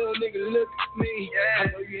 That little nigga look at me. Yeah. I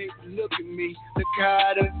know you ain't gonna look at me. Look how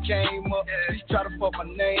I done came up. Yeah. She try to fuck my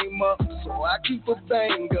name up. So I keep a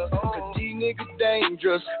finger. Cause these niggas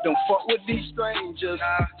dangerous. Don't fuck with these strangers.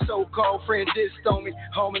 So-called friend dissed on me.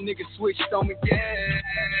 Homie niggas switched on me. Yeah.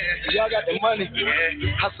 Y'all got the money.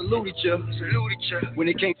 Yeah. I saluted you. When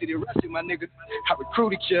it came to the rest of my niggas, I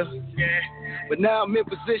recruited you. Yeah. But now I'm in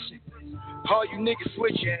position. All you niggas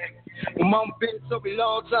switching. When mama been told me a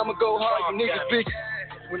long time ago, all you niggas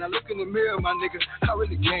bitches. When I look in the mirror, my nigga, I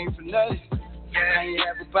really came for nothing. I ain't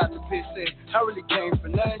have about to piss in. I really came for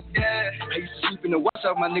nothing. I used to sleep in the wash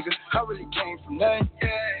out, my nigga. I really came for nothing.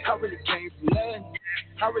 I really came for nothing.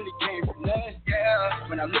 I really came for nothing.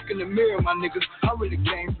 When I look in the mirror, my nigga, I really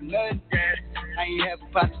came for nothing. I ain't have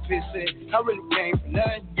about to piss in. I really came for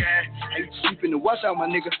nothing. I used to sleep in the wash out, my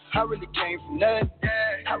nigga. I really came for nothing.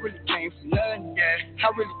 I I really came from nothing. I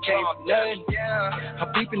really came from nothing.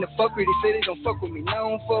 I'm peeping the fucker. They say they gon' fuck with me. Now I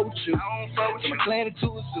don't fuck with you. Turn my clan into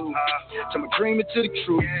a zoo. Turn my dream into the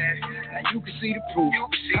truth. Now you can see the proof.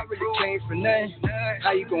 I really came from nothing.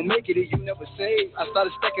 How you gon' make it if you never say? I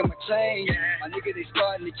started stacking my change. My nigga, they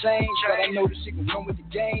starting to change. But I know this shit gon' come with the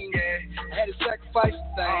game. I had to sacrifice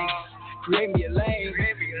some things. Create me a lane.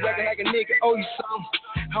 Reckon like a nigga owe you something.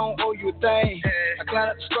 I don't owe you a thing. I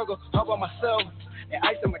climbed up the struggle all by myself and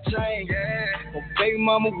iced on my chain. But baby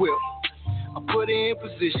mama will. I put her in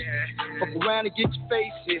position. Fuck around and get your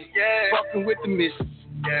face hit. Fucking with the missus.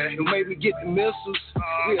 Don't make me get the missiles.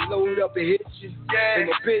 We'll load up and hit you. In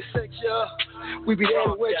the bitch section, we be there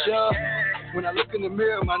to wet ya. When I look in the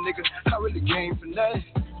mirror, my nigga, I really came for nothing.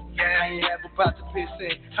 I ain't have about to piss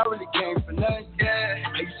in. I really came for nothing.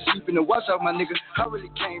 I used to sleep in the wash out, my nigga. I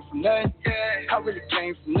really came from nothing. I really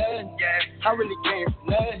came from nothing. I really came from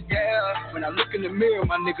nothing. When I look in the mirror,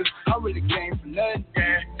 my nigga, I really came from nothing.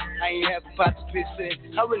 I ain't have about to piss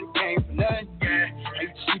in. I really came from nothing. I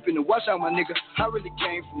used to sleep in the wash out, my nigga. I really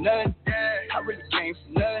came from nothing. I really came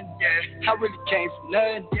from nothing. I really came from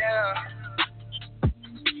nothing.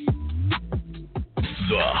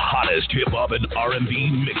 The hottest hip-hop and R&B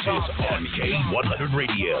mixes on K100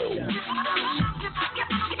 Radio.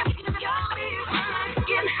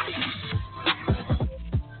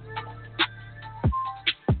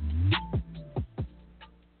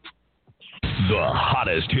 The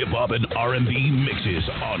hottest hip-hop and R&B mixes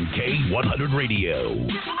on K100 Radio.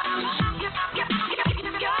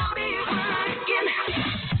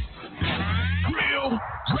 Real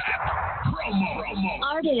rap promo.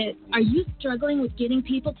 Artists, are you struggling with getting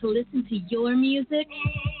people to listen to your music?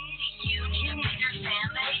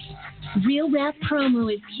 Real Rap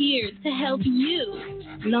Promo is here to help you.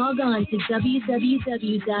 Log on to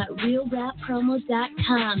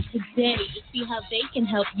www.realrappromo.com today to see how they can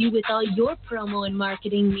help you with all your promo and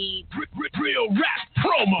marketing needs. Real Rap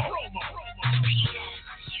Promo.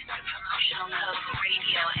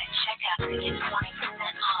 Radio and check out to get 20%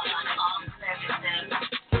 off on all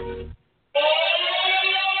services.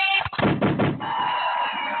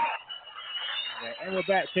 And we're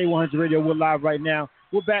back, K100 Radio. We're live right now.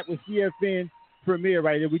 We're back with CFN Premier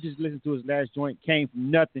right there. We just listened to his last joint, Came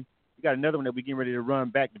From Nothing. We got another one that we're getting ready to run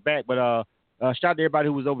back to back. But shout out to everybody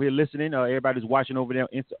who was over here listening. Everybody who's watching over there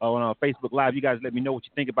on Facebook Live. You guys let me know what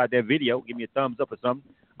you think about that video. Give me a thumbs up or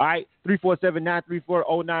something. All right,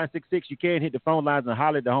 347-934-0966. You can hit the phone lines and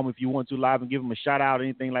holler at the home if you want to live and give them a shout out or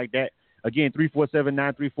anything like that. Again,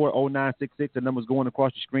 347-934-0966. The number's going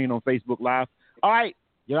across the screen on Facebook Live. All right.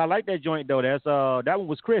 Yeah, I like that joint though. That's that one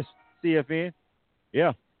was Chris, CFN.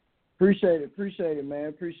 Yeah. Appreciate it, man.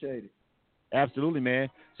 Appreciate it. Absolutely, man.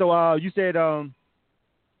 So you said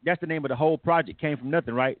that's the name of the whole project, Came From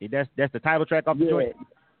Nothing, right? That's the title track off the joint?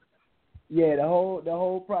 Yeah, the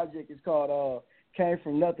whole project is called Came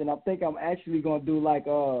From Nothing. I think I'm actually gonna do like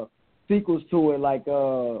sequels to it, like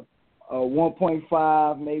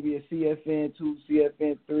 1.5, maybe a CFN 2,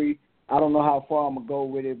 CFN 3. I don't know how far I'm gonna go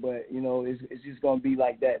with it, but it's just gonna be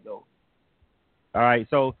like that though. All right.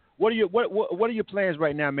 So what are your plans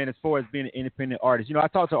right now, man, as far as being an independent artist? I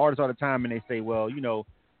talk to artists all the time, and they say, well,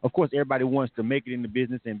 of course, everybody wants to make it in the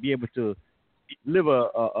business and be able to live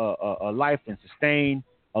a life and sustain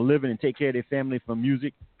a living and take care of their family from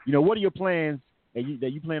music. What are your plans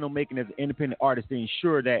that you plan on making as an independent artist to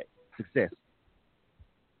ensure that success?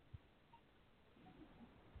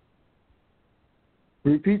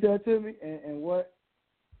 Repeat that to me, and what?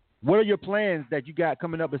 What are your plans that you got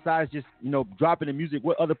coming up besides just, dropping the music?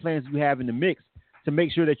 What other plans do you have in the mix to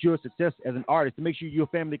make sure that you're a success as an artist, to make sure your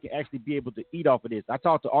family can actually be able to eat off of this? I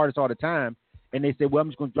talk to artists all the time, and they say, well, I'm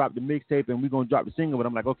just going to drop the mixtape and we're going to drop the single. But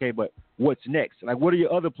I'm like, okay, but what's next? Like, what are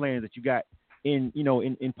your other plans that you got in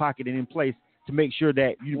pocket and in place to make sure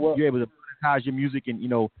that you're able to monetize your music and,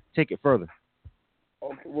 take it further?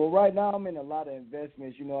 Okay. Well, right now I'm in a lot of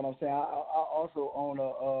investments. You know what I'm saying? I also own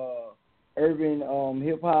a urban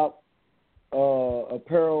hip hop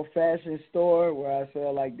apparel fashion store where I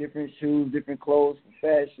sell like different shoes, different clothes for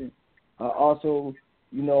fashion. Also,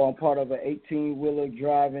 I'm part of an 18-wheeler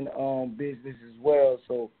driving business as well.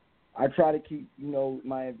 So I try to keep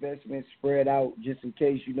my investments spread out just in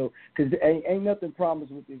case, because ain't nothing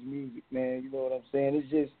promised with this music, man. You know what I'm saying? It's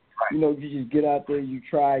just you just get out there, you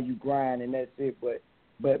try, you grind, and that's it. But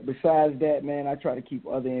besides that, man, I try to keep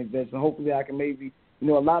other investments. Hopefully I can maybe, a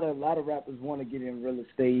lot of rappers want to get in real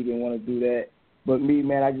estate and want to do that. But me,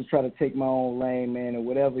 man, I just try to take my own lane, man, and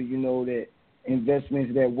whatever, that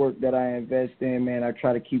investments that work that I invest in, man, I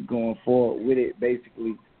try to keep going forward with it,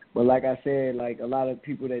 basically. But like I said, like a lot of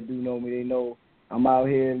people that do know me, they know I'm out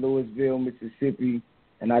here in Louisville, Mississippi,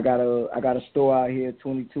 And I got a store out here,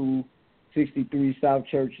 2263 South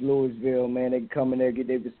Church, Louisville, man. They can come in there, get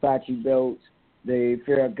their Versace belts, their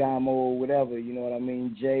Ferragamo, whatever, you know what I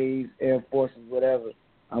mean, J's, Air Forces, whatever.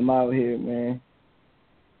 I'm out here, man.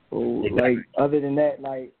 So, like, other than that,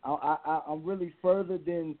 like, I'm really further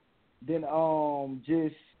than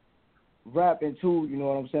just rapping too, you know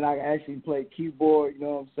what I'm saying? I can actually play keyboard, you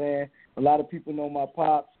know what I'm saying? A lot of people know my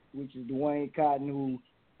pops, which is Dwayne Cotton, who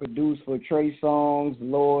produced for Trey Songz,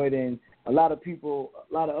 Lloyd, and a lot of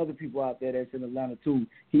other people out there that's in Atlanta too.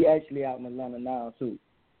 He actually out in Atlanta now too.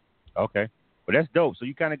 Okay. Well, that's dope. So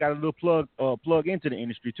you kind of got a little plug into the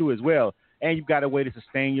industry too as well, and you've got a way to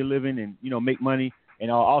sustain your living and, you know, make money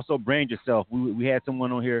and also brand yourself. We had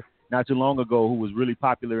someone on here not too long ago who was really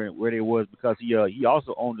popular in where they was because he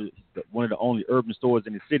also owned one of the only urban stores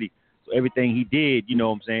in the city. So everything he did, you know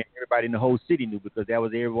what I'm saying, everybody in the whole city knew because that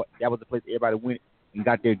was the place everybody went and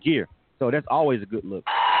got their gear. So that's always a good look.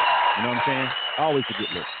 You know what I'm saying? Always a good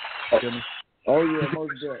look. You feel me? Oh, yeah,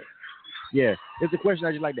 most definitely. Yeah. It's a question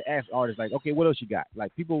I just like to ask artists, like, okay, what else you got?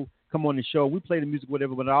 Like, people come on the show, we play the music,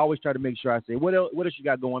 whatever, but I always try to make sure I say, what else you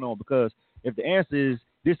got going on? Because if the answer is,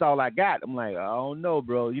 this all I got, I'm like, I don't know,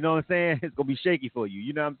 bro. You know what I'm saying? It's going to be shaky for you.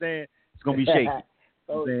 You know what I'm saying? It's going to be shaky.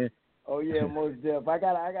 Oh, yeah, most definitely.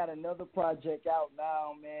 I got another project out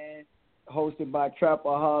now, man, hosted by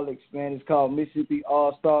Trapaholics, man. It's called Mississippi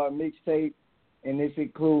All-Star Mixtape, and it's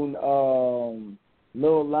including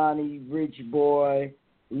Lil Lonnie, Rich Boy,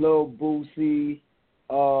 Lil Boosie,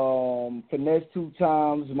 Finesse 2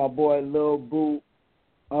 Times, my boy Lil Boot,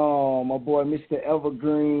 my boy Mr.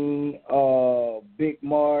 Evergreen, Big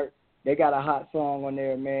Mark. They got a hot song on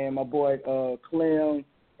there, man. My boy Clem,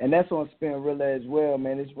 and that's on Spinrilla as well,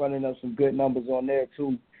 man. It's running up some good numbers on there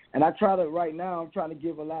too. And I'm trying to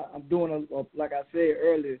give a lot. I'm doing like I said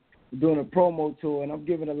earlier, I'm doing a promo tour, and I'm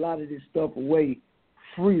giving a lot of this stuff away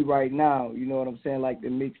free right now. You know what I'm saying, like the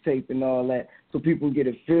mixtape and all that, so people get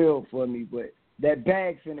a feel for me. But that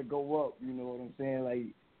bag's finna go up. You know what I'm saying,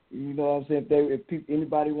 like. You know what I'm saying? If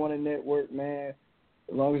anybody want to network, man,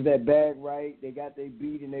 as long as that bag right, they got their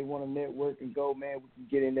beat and they want to network and go, man, we can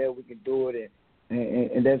get in there, we can do it.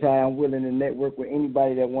 And that's how I'm willing to network with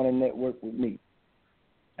anybody that want to network with me.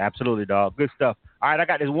 Absolutely, dog. Good stuff. All right, I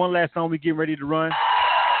got this one last song we getting ready to run.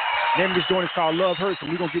 The name of this joint is called Love Hurts,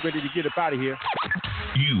 and we're going to get ready to get up out of here.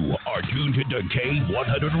 You are tuned to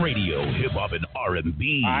K100 Radio, Hip Hop and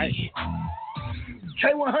R&B. All right.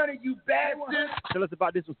 K100, you bastard. Tell us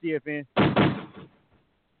about this one, CFN.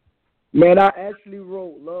 Man, I actually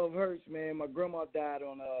wrote Love Hurts, man. My grandma died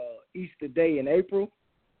on Easter Day in April.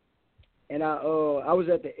 And I was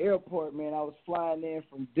at the airport, man. I was flying in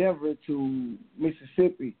from Denver to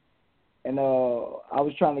Mississippi. And I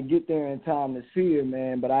was trying to get there in time to see her,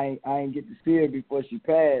 man, but I ain't get to see her before she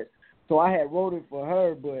passed. So I had wrote it for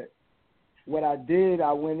her, but what I did,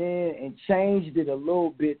 I went in and changed it a little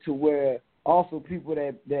bit to where also people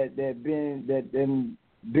that been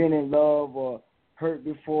in love or hurt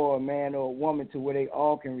before, a man or a woman, to where they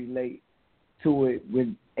all can relate to it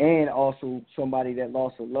and also somebody that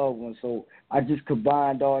lost a loved one. So I just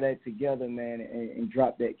combined all that together, man, and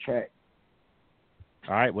dropped that track.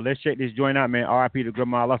 All right, well, let's check this joint out, man. R.I.P. to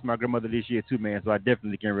grandma. I lost my grandmother this year too, man, so I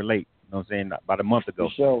definitely can relate. You know what I'm saying? About a month ago.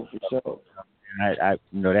 For sure. I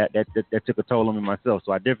you know, that took a toll on me myself,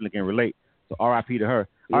 so I definitely can relate. So R.I.P. to her.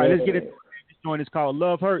 All right, let's get it. This joint is called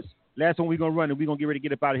Love Hurts. Last one we're going to run, and we're going to get ready to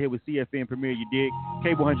get up out of here with CFN Premier, you dig?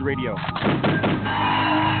 K100 Radio.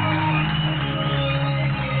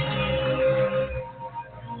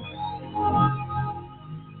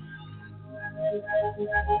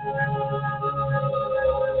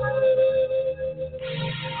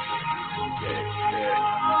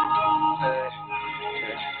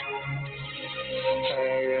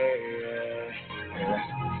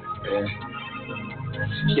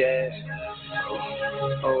 Yeah.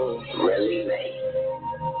 Oh, really?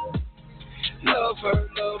 Love her,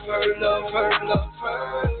 love her, love her, love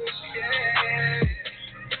her. Yeah.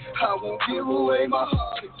 I won't give away my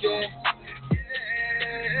heart again.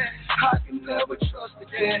 Yeah. I can never trust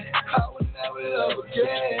again. I will never love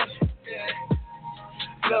again. Yeah.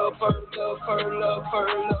 Love her, love her, love her,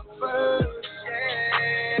 love her.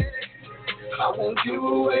 Yeah. I won't give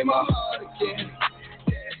away my heart again.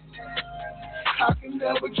 I can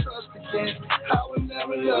never trust again. I will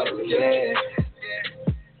never love again.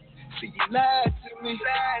 See, you lied to me.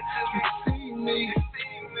 You see me.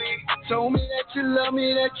 Told me that you love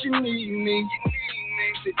me, that you need me.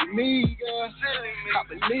 Silly me, girl.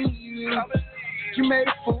 I believe you. You made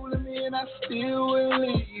a fool of me and I still will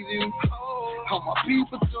leave you. All my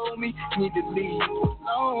people told me you need to leave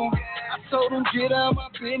alone. I told them get out my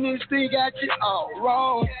business, they got you all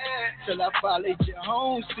wrong. Till I followed you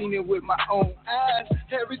home, seen it with my own eyes.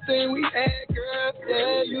 Everything we had, girl,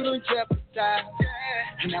 yeah, you done jeopardized.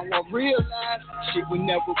 And now I realize shit would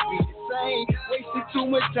never be the same. Wasted too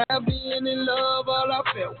much time being in love, all I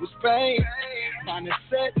felt was pain. Find a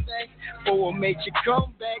setback for what made you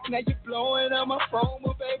come back. Now you're blowing up my phone,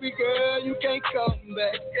 but baby girl, you can't come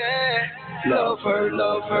back. Yeah. Love her,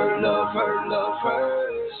 love her, love her, love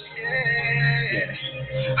her. Yeah.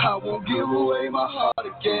 I won't give away my heart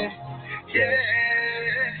again. Yeah.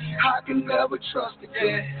 I can never trust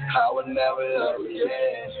again. I will never love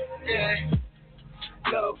again. Yeah.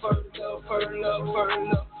 Love her, love her, love her,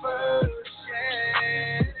 love her.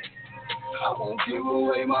 Yeah. I won't give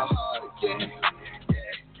away my heart again.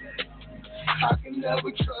 Yeah. I can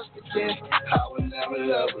never trust again. I will never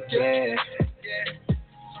love again. Yeah.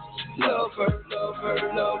 Love her, love her,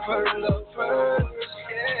 love her, love her.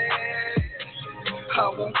 Yeah. I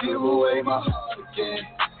won't give away my heart again.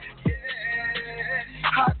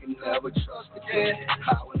 Yeah. I can never trust again. I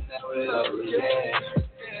will never love again. Yeah.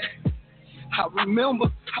 I remember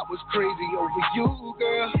I was crazy over you,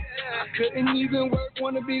 girl. I couldn't even work,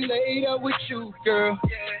 wanna be laid up with you, girl.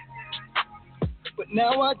 But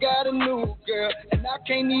now I got a new girl, and I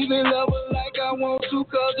can't even love her like I want to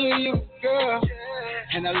 'cause of you, girl.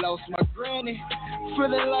 And I lost my granny,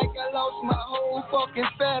 feeling like I lost my whole fucking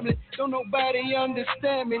family. Don't nobody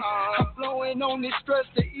understand me. I'm blowing on this stress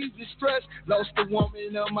to ease the stress. Lost the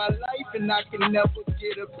woman of my life, and I can never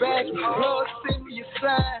get her back. Lord, send me a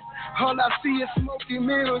sign. All I see is smoky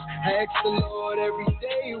mirrors. I ask the Lord every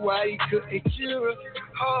day why he couldn't cure her.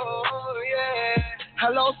 Oh, yeah. I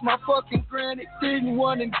lost my fucking granny, didn't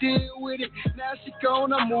want to deal with it. Now she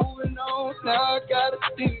gone, I'm moving on. Now I gotta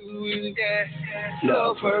deal with it. Yeah.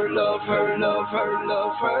 Love her, love her, love her,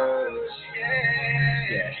 love her.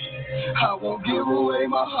 Yeah. I won't give away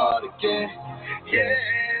my heart again. Yeah.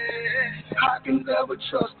 I can never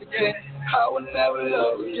trust again. I will never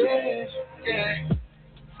love again. Yeah.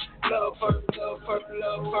 Love her, love her,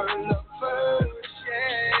 love her, love her.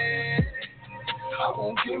 Yeah. I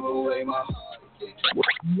won't give away my heart. We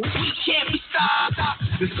can't be stopped.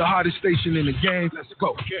 This is the hottest station in the game. Let's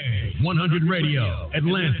go. K100 Radio,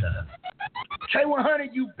 Atlanta.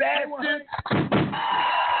 K100, you bastard. All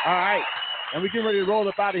right. And we're getting ready to roll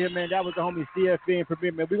up out of here, man. That was the homie CFN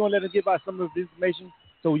Premier, man. We're going to let him give out some of his information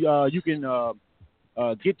so you can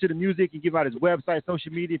get to the music and give out his website,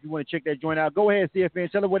 social media, if you want to check that joint out. Go ahead, CFN.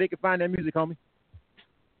 Tell them where they can find that music, homie.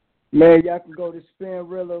 Man, y'all can go to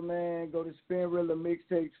Spinrilla, man. Go to Spinrilla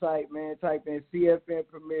mixtape site, man. Type in CFN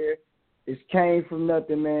Premier. It came from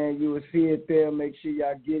nothing, man. You will see it there. Make sure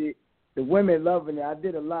y'all get it. The women loving it. I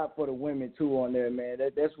did a lot for the women, too, on there, man.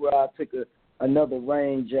 That's where I took another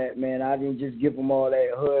range at, man. I didn't just give them all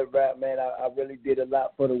that hood rap, man. I really did a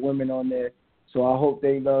lot for the women on there. So I hope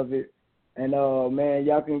they love it. And, man,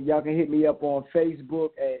 y'all can hit me up on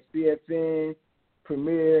Facebook at CFN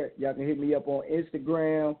Premier. Y'all can hit me up on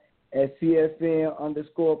Instagram at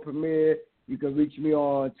CFN_Premier. You can reach me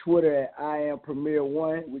on Twitter at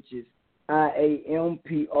IamPremier1, which is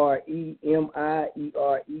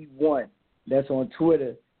IamPremiere1. That's on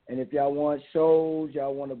Twitter. And if y'all want shows,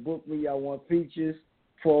 y'all want to book me, y'all want features,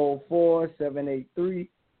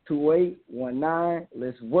 404-783-2819.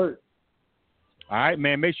 Let's work. All right,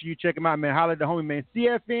 man. Make sure you check him out, man. Holler at the homie, man.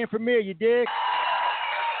 CFN Premier, you dig?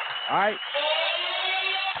 All right.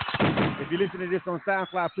 If you're listening to this on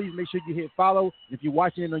SoundCloud, please make sure you hit follow. If you're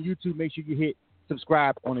watching it on YouTube, make sure you hit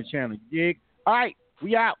subscribe on the channel. You dig? All right,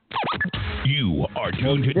 we out. You are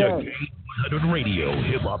tuned to K100 Radio,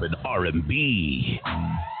 Hip Hop and R&B.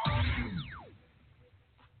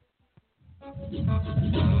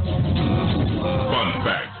 Fun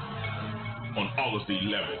fact: on August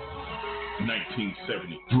 11th,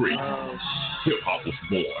 1973, hip hop was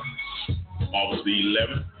born. August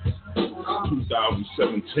 11th,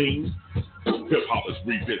 2017. Hip Hop is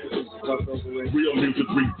revisited. Real Music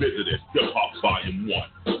Revisited. Hip Hop Volume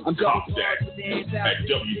 1. Cop that at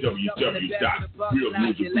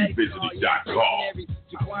www.realmusicrevisited.com. You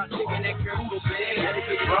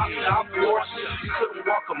couldn't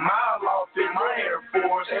walk a mile off in my Air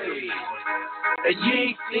Force. And you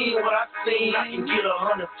ain't seen what I seen. I can get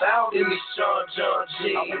 100,000 in this Sean John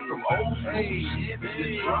G. I went from old age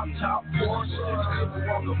to drop top Porsche. Couldn't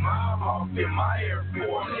walk a mile off in my Air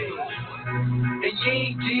Force. And you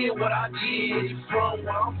ain't did what I did. You from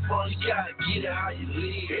where I'm from, you gotta get it how you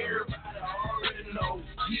live. Everybody already knows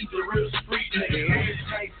he's a real street nigga. Every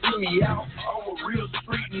time you see me out, I'm a real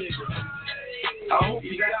street nigga. I hope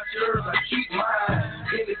you got yours, I keep mine.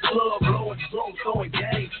 In the club, blowing drunk, throwing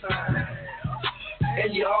gang signs.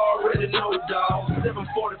 And you already know, dawg.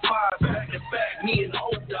 745 back to back, me and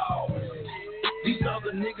old dog. These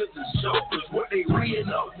other niggas is jokers. What they reading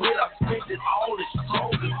up with, I spent it all as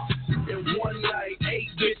trophies. In one night, 8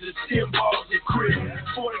 bitches, 10 balls of crib.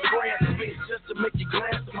 40 grand spent just to make you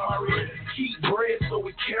glance at my wrist. Keep bread so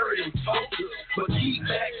we carry them focus. But keep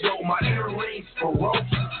back though, my earrings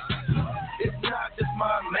ferocious. It's not just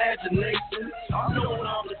my imagination. I'm knowing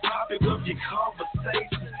I'm the topic of your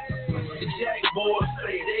conversation. The jack boys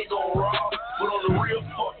say they gon' rob, but on the real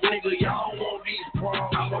fuck nigga, y'all want these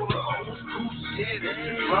problems. I want the old school shit,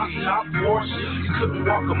 rock top Porsche. You couldn't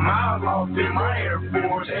walk a mile off in my Air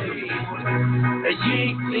Force. Hey, and you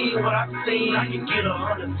ain't seen what I seen. I can get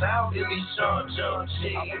 100,000 in these Sean John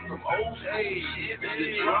jeans. I went from old age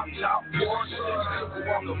to drop top Porsche. You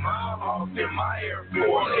couldn't walk a mile off in my Air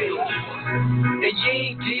Force. Hey, and you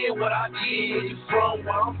ain't did what I did. You from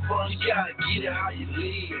where I'm from, you gotta get it how you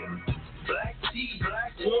live. Black tee,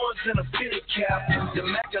 black ones and a fitted cap. The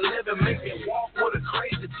Mac 11 make me walk with a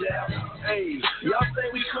crazy dab. Hey, y'all say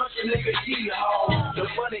we country nigga hee-haw. The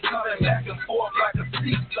money coming back and forth like a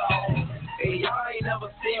seesaw. Hey, y'all ain't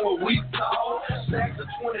never seen what we saw. Stacks of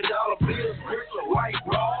 $20 bills, bricks of white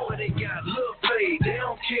raw. And they got little fade, they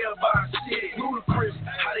don't care about shit. Ludicrous,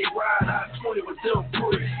 how they ride out 20 with them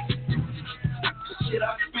bricks. Shit,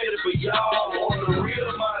 I spit it for y'all. On the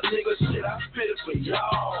real, my nigga, shit, I spit it for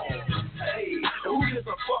y'all. Hey, who gives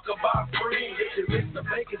a fuck about friends? If you mix the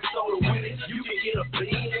baking soda with it, you can get a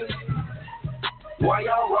bean. Why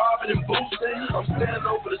y'all robbing and boosting? I'm standing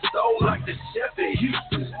over the stove like the chef at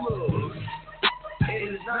Houston. Look,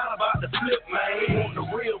 and it's not about the flip, man. Want the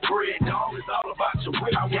real bread, dog. It's all about your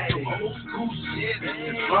whip game. Old school shit,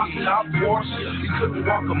 drop top Porsche. You couldn't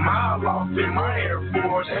walk a mile off in my Air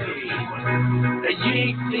Force. Hey, and you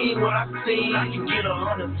ain't seen what I seen. I can get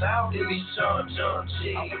 100,000 in these Sean John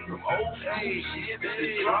jeans. I went from old age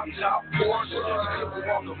to drop top Porsche. You couldn't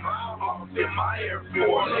walk a mile off in my Air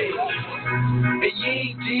Force. Hey, and you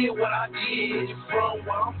ain't did what I did. You from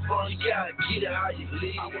where I'm from, you gotta get it how you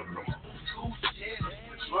live. I went from old shit,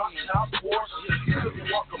 drop top Porsche. You couldn't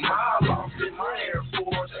walk a mile off in my Air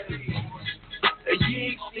Force. Hey, and you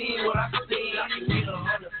ain't seen what I seen. I can get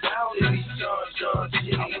 100,000 in these Sean John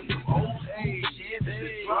jeans. I went from old age to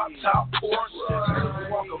drop top Porsche. You couldn't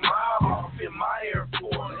walk a mile off in my Air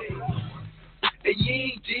Force. Hey, and you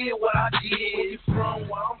ain't did what I did. Where you from,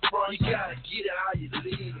 where I'm from, you gotta get it how you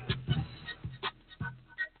live.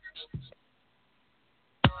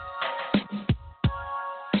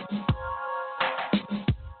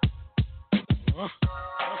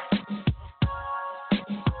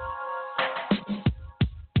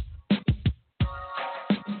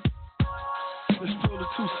 Let's pull the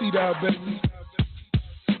 2-seat out, baby.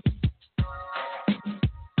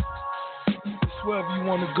 It's wherever you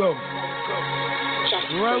want to go.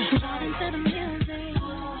 Right. To the music,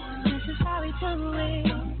 this is how we do it.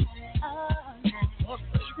 All night,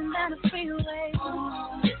 breezing down the freeway.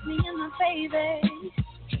 Just me and my baby.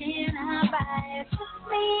 Can I buy it? Just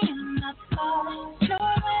me and my car. No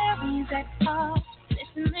worries at all.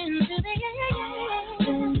 Listening to the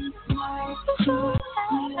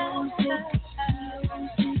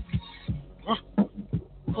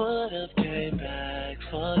Would've came back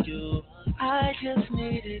for you. I just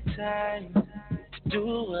needed time to do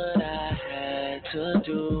what I had to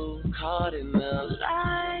do. Caught in the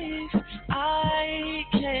life, I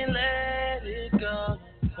can't let it go.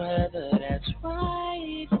 Whether that's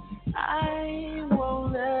right, I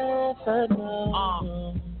won't ever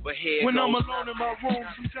know. But when I'm alone in my room,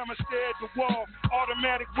 sometimes I stare at the wall.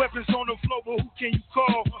 Automatic weapons on the floor, but who can you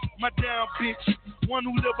call? My down bitch, one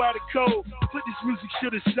who live by the code. Put this music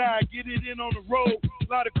shit aside, get it in on the road.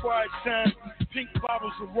 Lot of quiet time, pink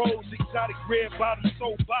bottles of rose, exotic red bottoms,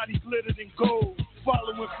 soul body glittered in gold.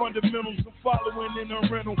 Following fundamentals, I'm following in a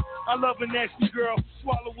rental. I love a nasty girl,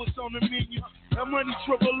 swallow what's on the menu. That money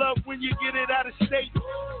triple up when you get it out of state.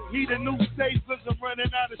 Need a new safe cause I'm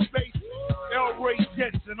running out of space. L-Ray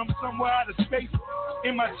Jets and I'm somewhere out of space.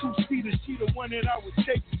 In my 2-seater, she the one that I would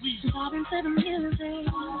take to leave. Vibing to the music,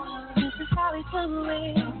 this is how we do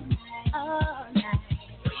it. All night,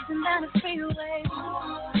 breezing down the freeway.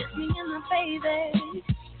 Just me and my baby.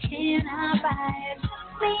 Can I buy it?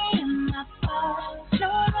 Just me and my car. No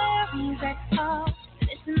worries at all.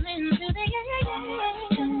 Listening to the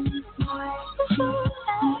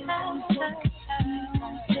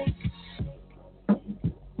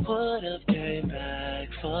Would've came back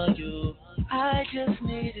for you. I just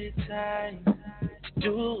needed time to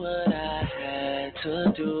do what I had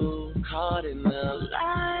to do. Caught in the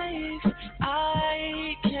life,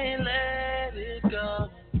 I can't let it go.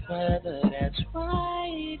 Whether that's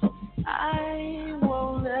right, I won't.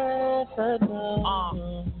 said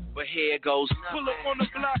no. But here goes nothing. Pull up on the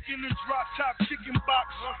block in the drop top chicken box.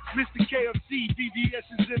 Mr. KFC, DDS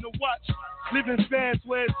is in the watch. Living fast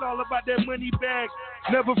where it's all about that money bag.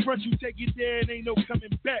 Never front, you take it there and ain't no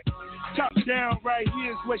coming back. Top down right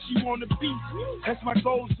here is where she wanna be. As my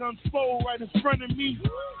goals unfold right in front of me.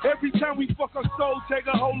 Every time we fuck her soul, take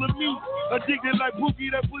a hold of me. Addicted like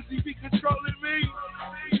Boogie, that pussy be controlling me.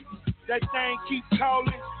 That thing keep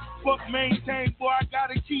calling. Fuck maintain, boy, I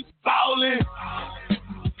gotta keep ballin'.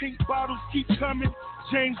 Pink bottles keep coming.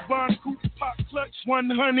 James Bond, coupe, pop, clutch,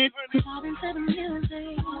 100. Vibing to the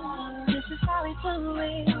music. This is how we do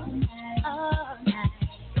it. All night.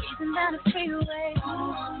 Breezing down the freeway.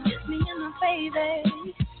 Just me and my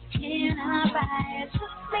baby. Can I ride?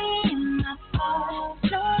 Just me and my car.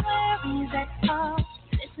 No worries at all.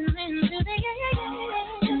 Listening to the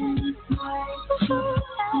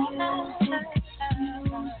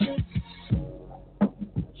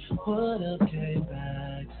Would've came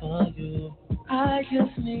back for you. I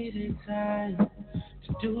just needed time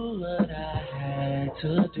to do what I had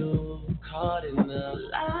to do. Caught in the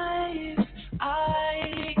life,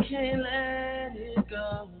 I can't let it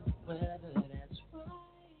go. Whether that's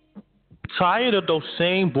right. Tired of those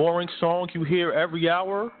same boring songs you hear every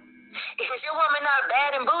hour? Is your woman not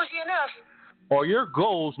bad and bougie enough? Or your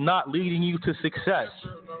goals not leading you to success?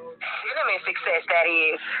 Cinnamon success, that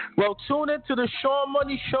is. Well, tune into the Sean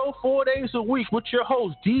Money Show 4 days a week with your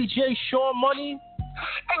host, DJ Sean Money.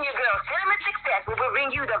 And your girl, Cinnamon Success, will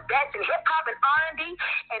bring you the best in hip-hop and R&B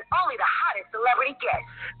and only the hottest celebrity guests.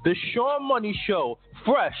 The Sean Money Show,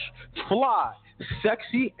 fresh, fly,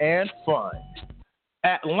 sexy, and fun.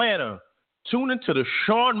 Atlanta, tune into the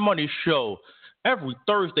Sean Money Show every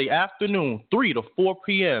Thursday afternoon, 3 to 4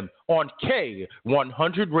 p.m. on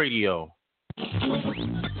K100 Radio.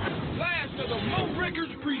 Last of the Mo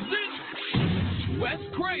Records presents Wes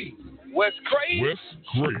Craig. Wes Craig? Wes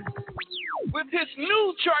Craig. With his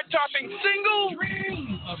new chart-topping single,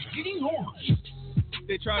 Dream of Getting Horse.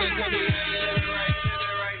 They try to tell me that I'm living right.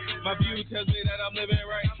 My view tells me that I'm living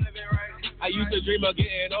right. I used to dream of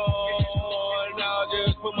getting on. Now I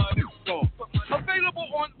just put my new on. Available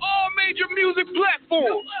on all major music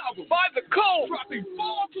platforms. By the code. Dropping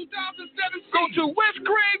fall 2017. Go to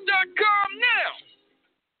westcrave.com now.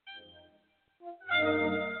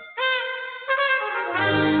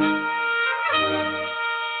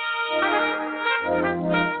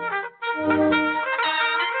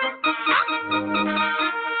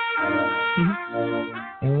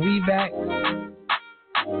 And we back.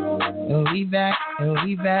 And we back. And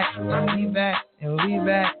we back. And we back. And we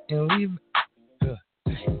back. And we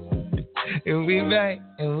and we back.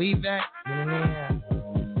 And we back. Yeah.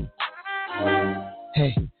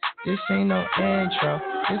 Hey, this ain't no intro.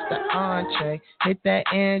 This the entree. Hit that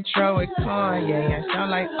intro with Kanye. I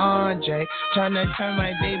sound like Andre. Tryna turn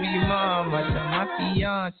my baby mama to my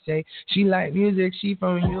fiance. She like music, she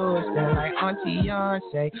from Houston, like Auntie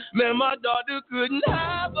Beyonce. Man, my daughter couldn't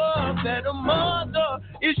have a better mother.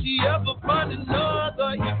 If she ever find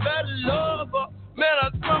another, you better love her. Man, I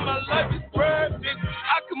swear my life is perfect.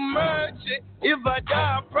 I can merge it. If I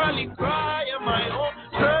die, I'll probably cry at my own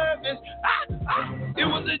service. It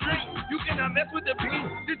was a dream. You cannot mess with the beat.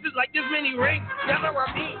 This is like this many rings. Y'all know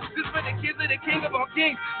what I mean. This for the kids of the king of all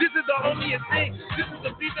kings. This is the homeliest thing. This is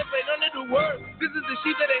the beat that played under the word. This is the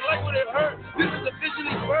sheep that ain't like what it hurt. This is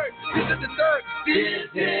officially word. This is the third.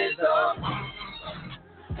 This is the...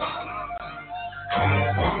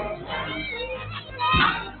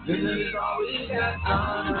 This is all we got.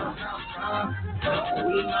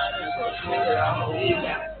 We might as well get it all we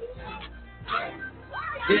got.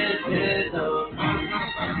 This is all.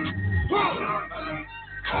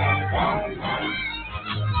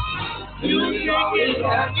 This is all we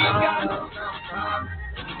got.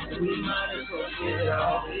 We might as well get it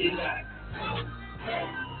all we got.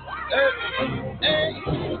 Hey,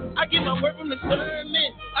 I get my word from the sermon.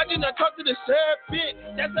 I do not talk to the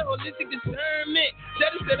serpent. That's a holistic discernment.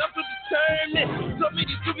 That is set up for determinant. So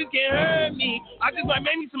many stupid can't hurt me. I just might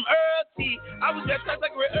make me some early. I was baptized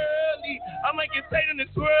like real early. I might get Satan and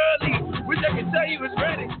swirly. Wish I could tell you it's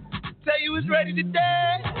ready. Tell you it's ready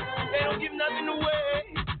today. They don't give nothing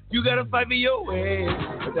away. You gotta fight for your way,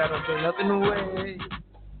 but that don't take nothing away.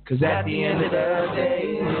 Cause at the end of the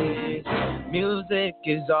day, music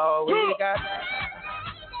is all we got.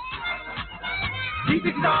 Music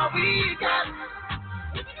is all we got.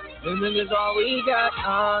 Music is all we got.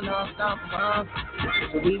 Oh, no, stop.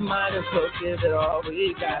 So we might as well give it all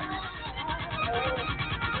we got.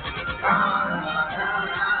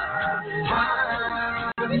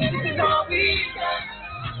 Music is all we got.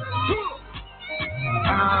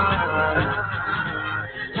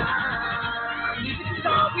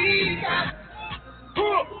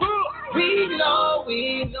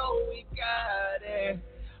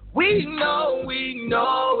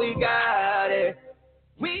 know we got it.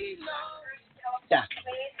 We know.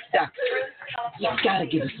 Doc, you gotta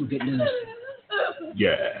give us some good news.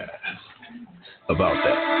 Yeah, about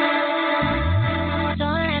that. So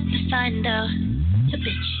I have to find out the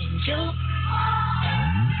bitch in you.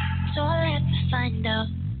 So I have to find out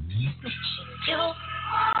bitch in you.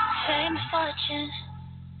 Fame and fortune,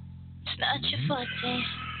 it's not your forte.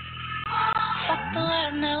 Fuck the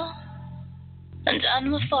world now, I'm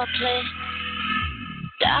done with foreplay.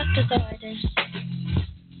 Doctor's orders,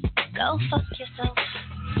 go fuck yourself.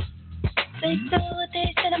 They do what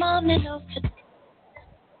they said I'm on and over.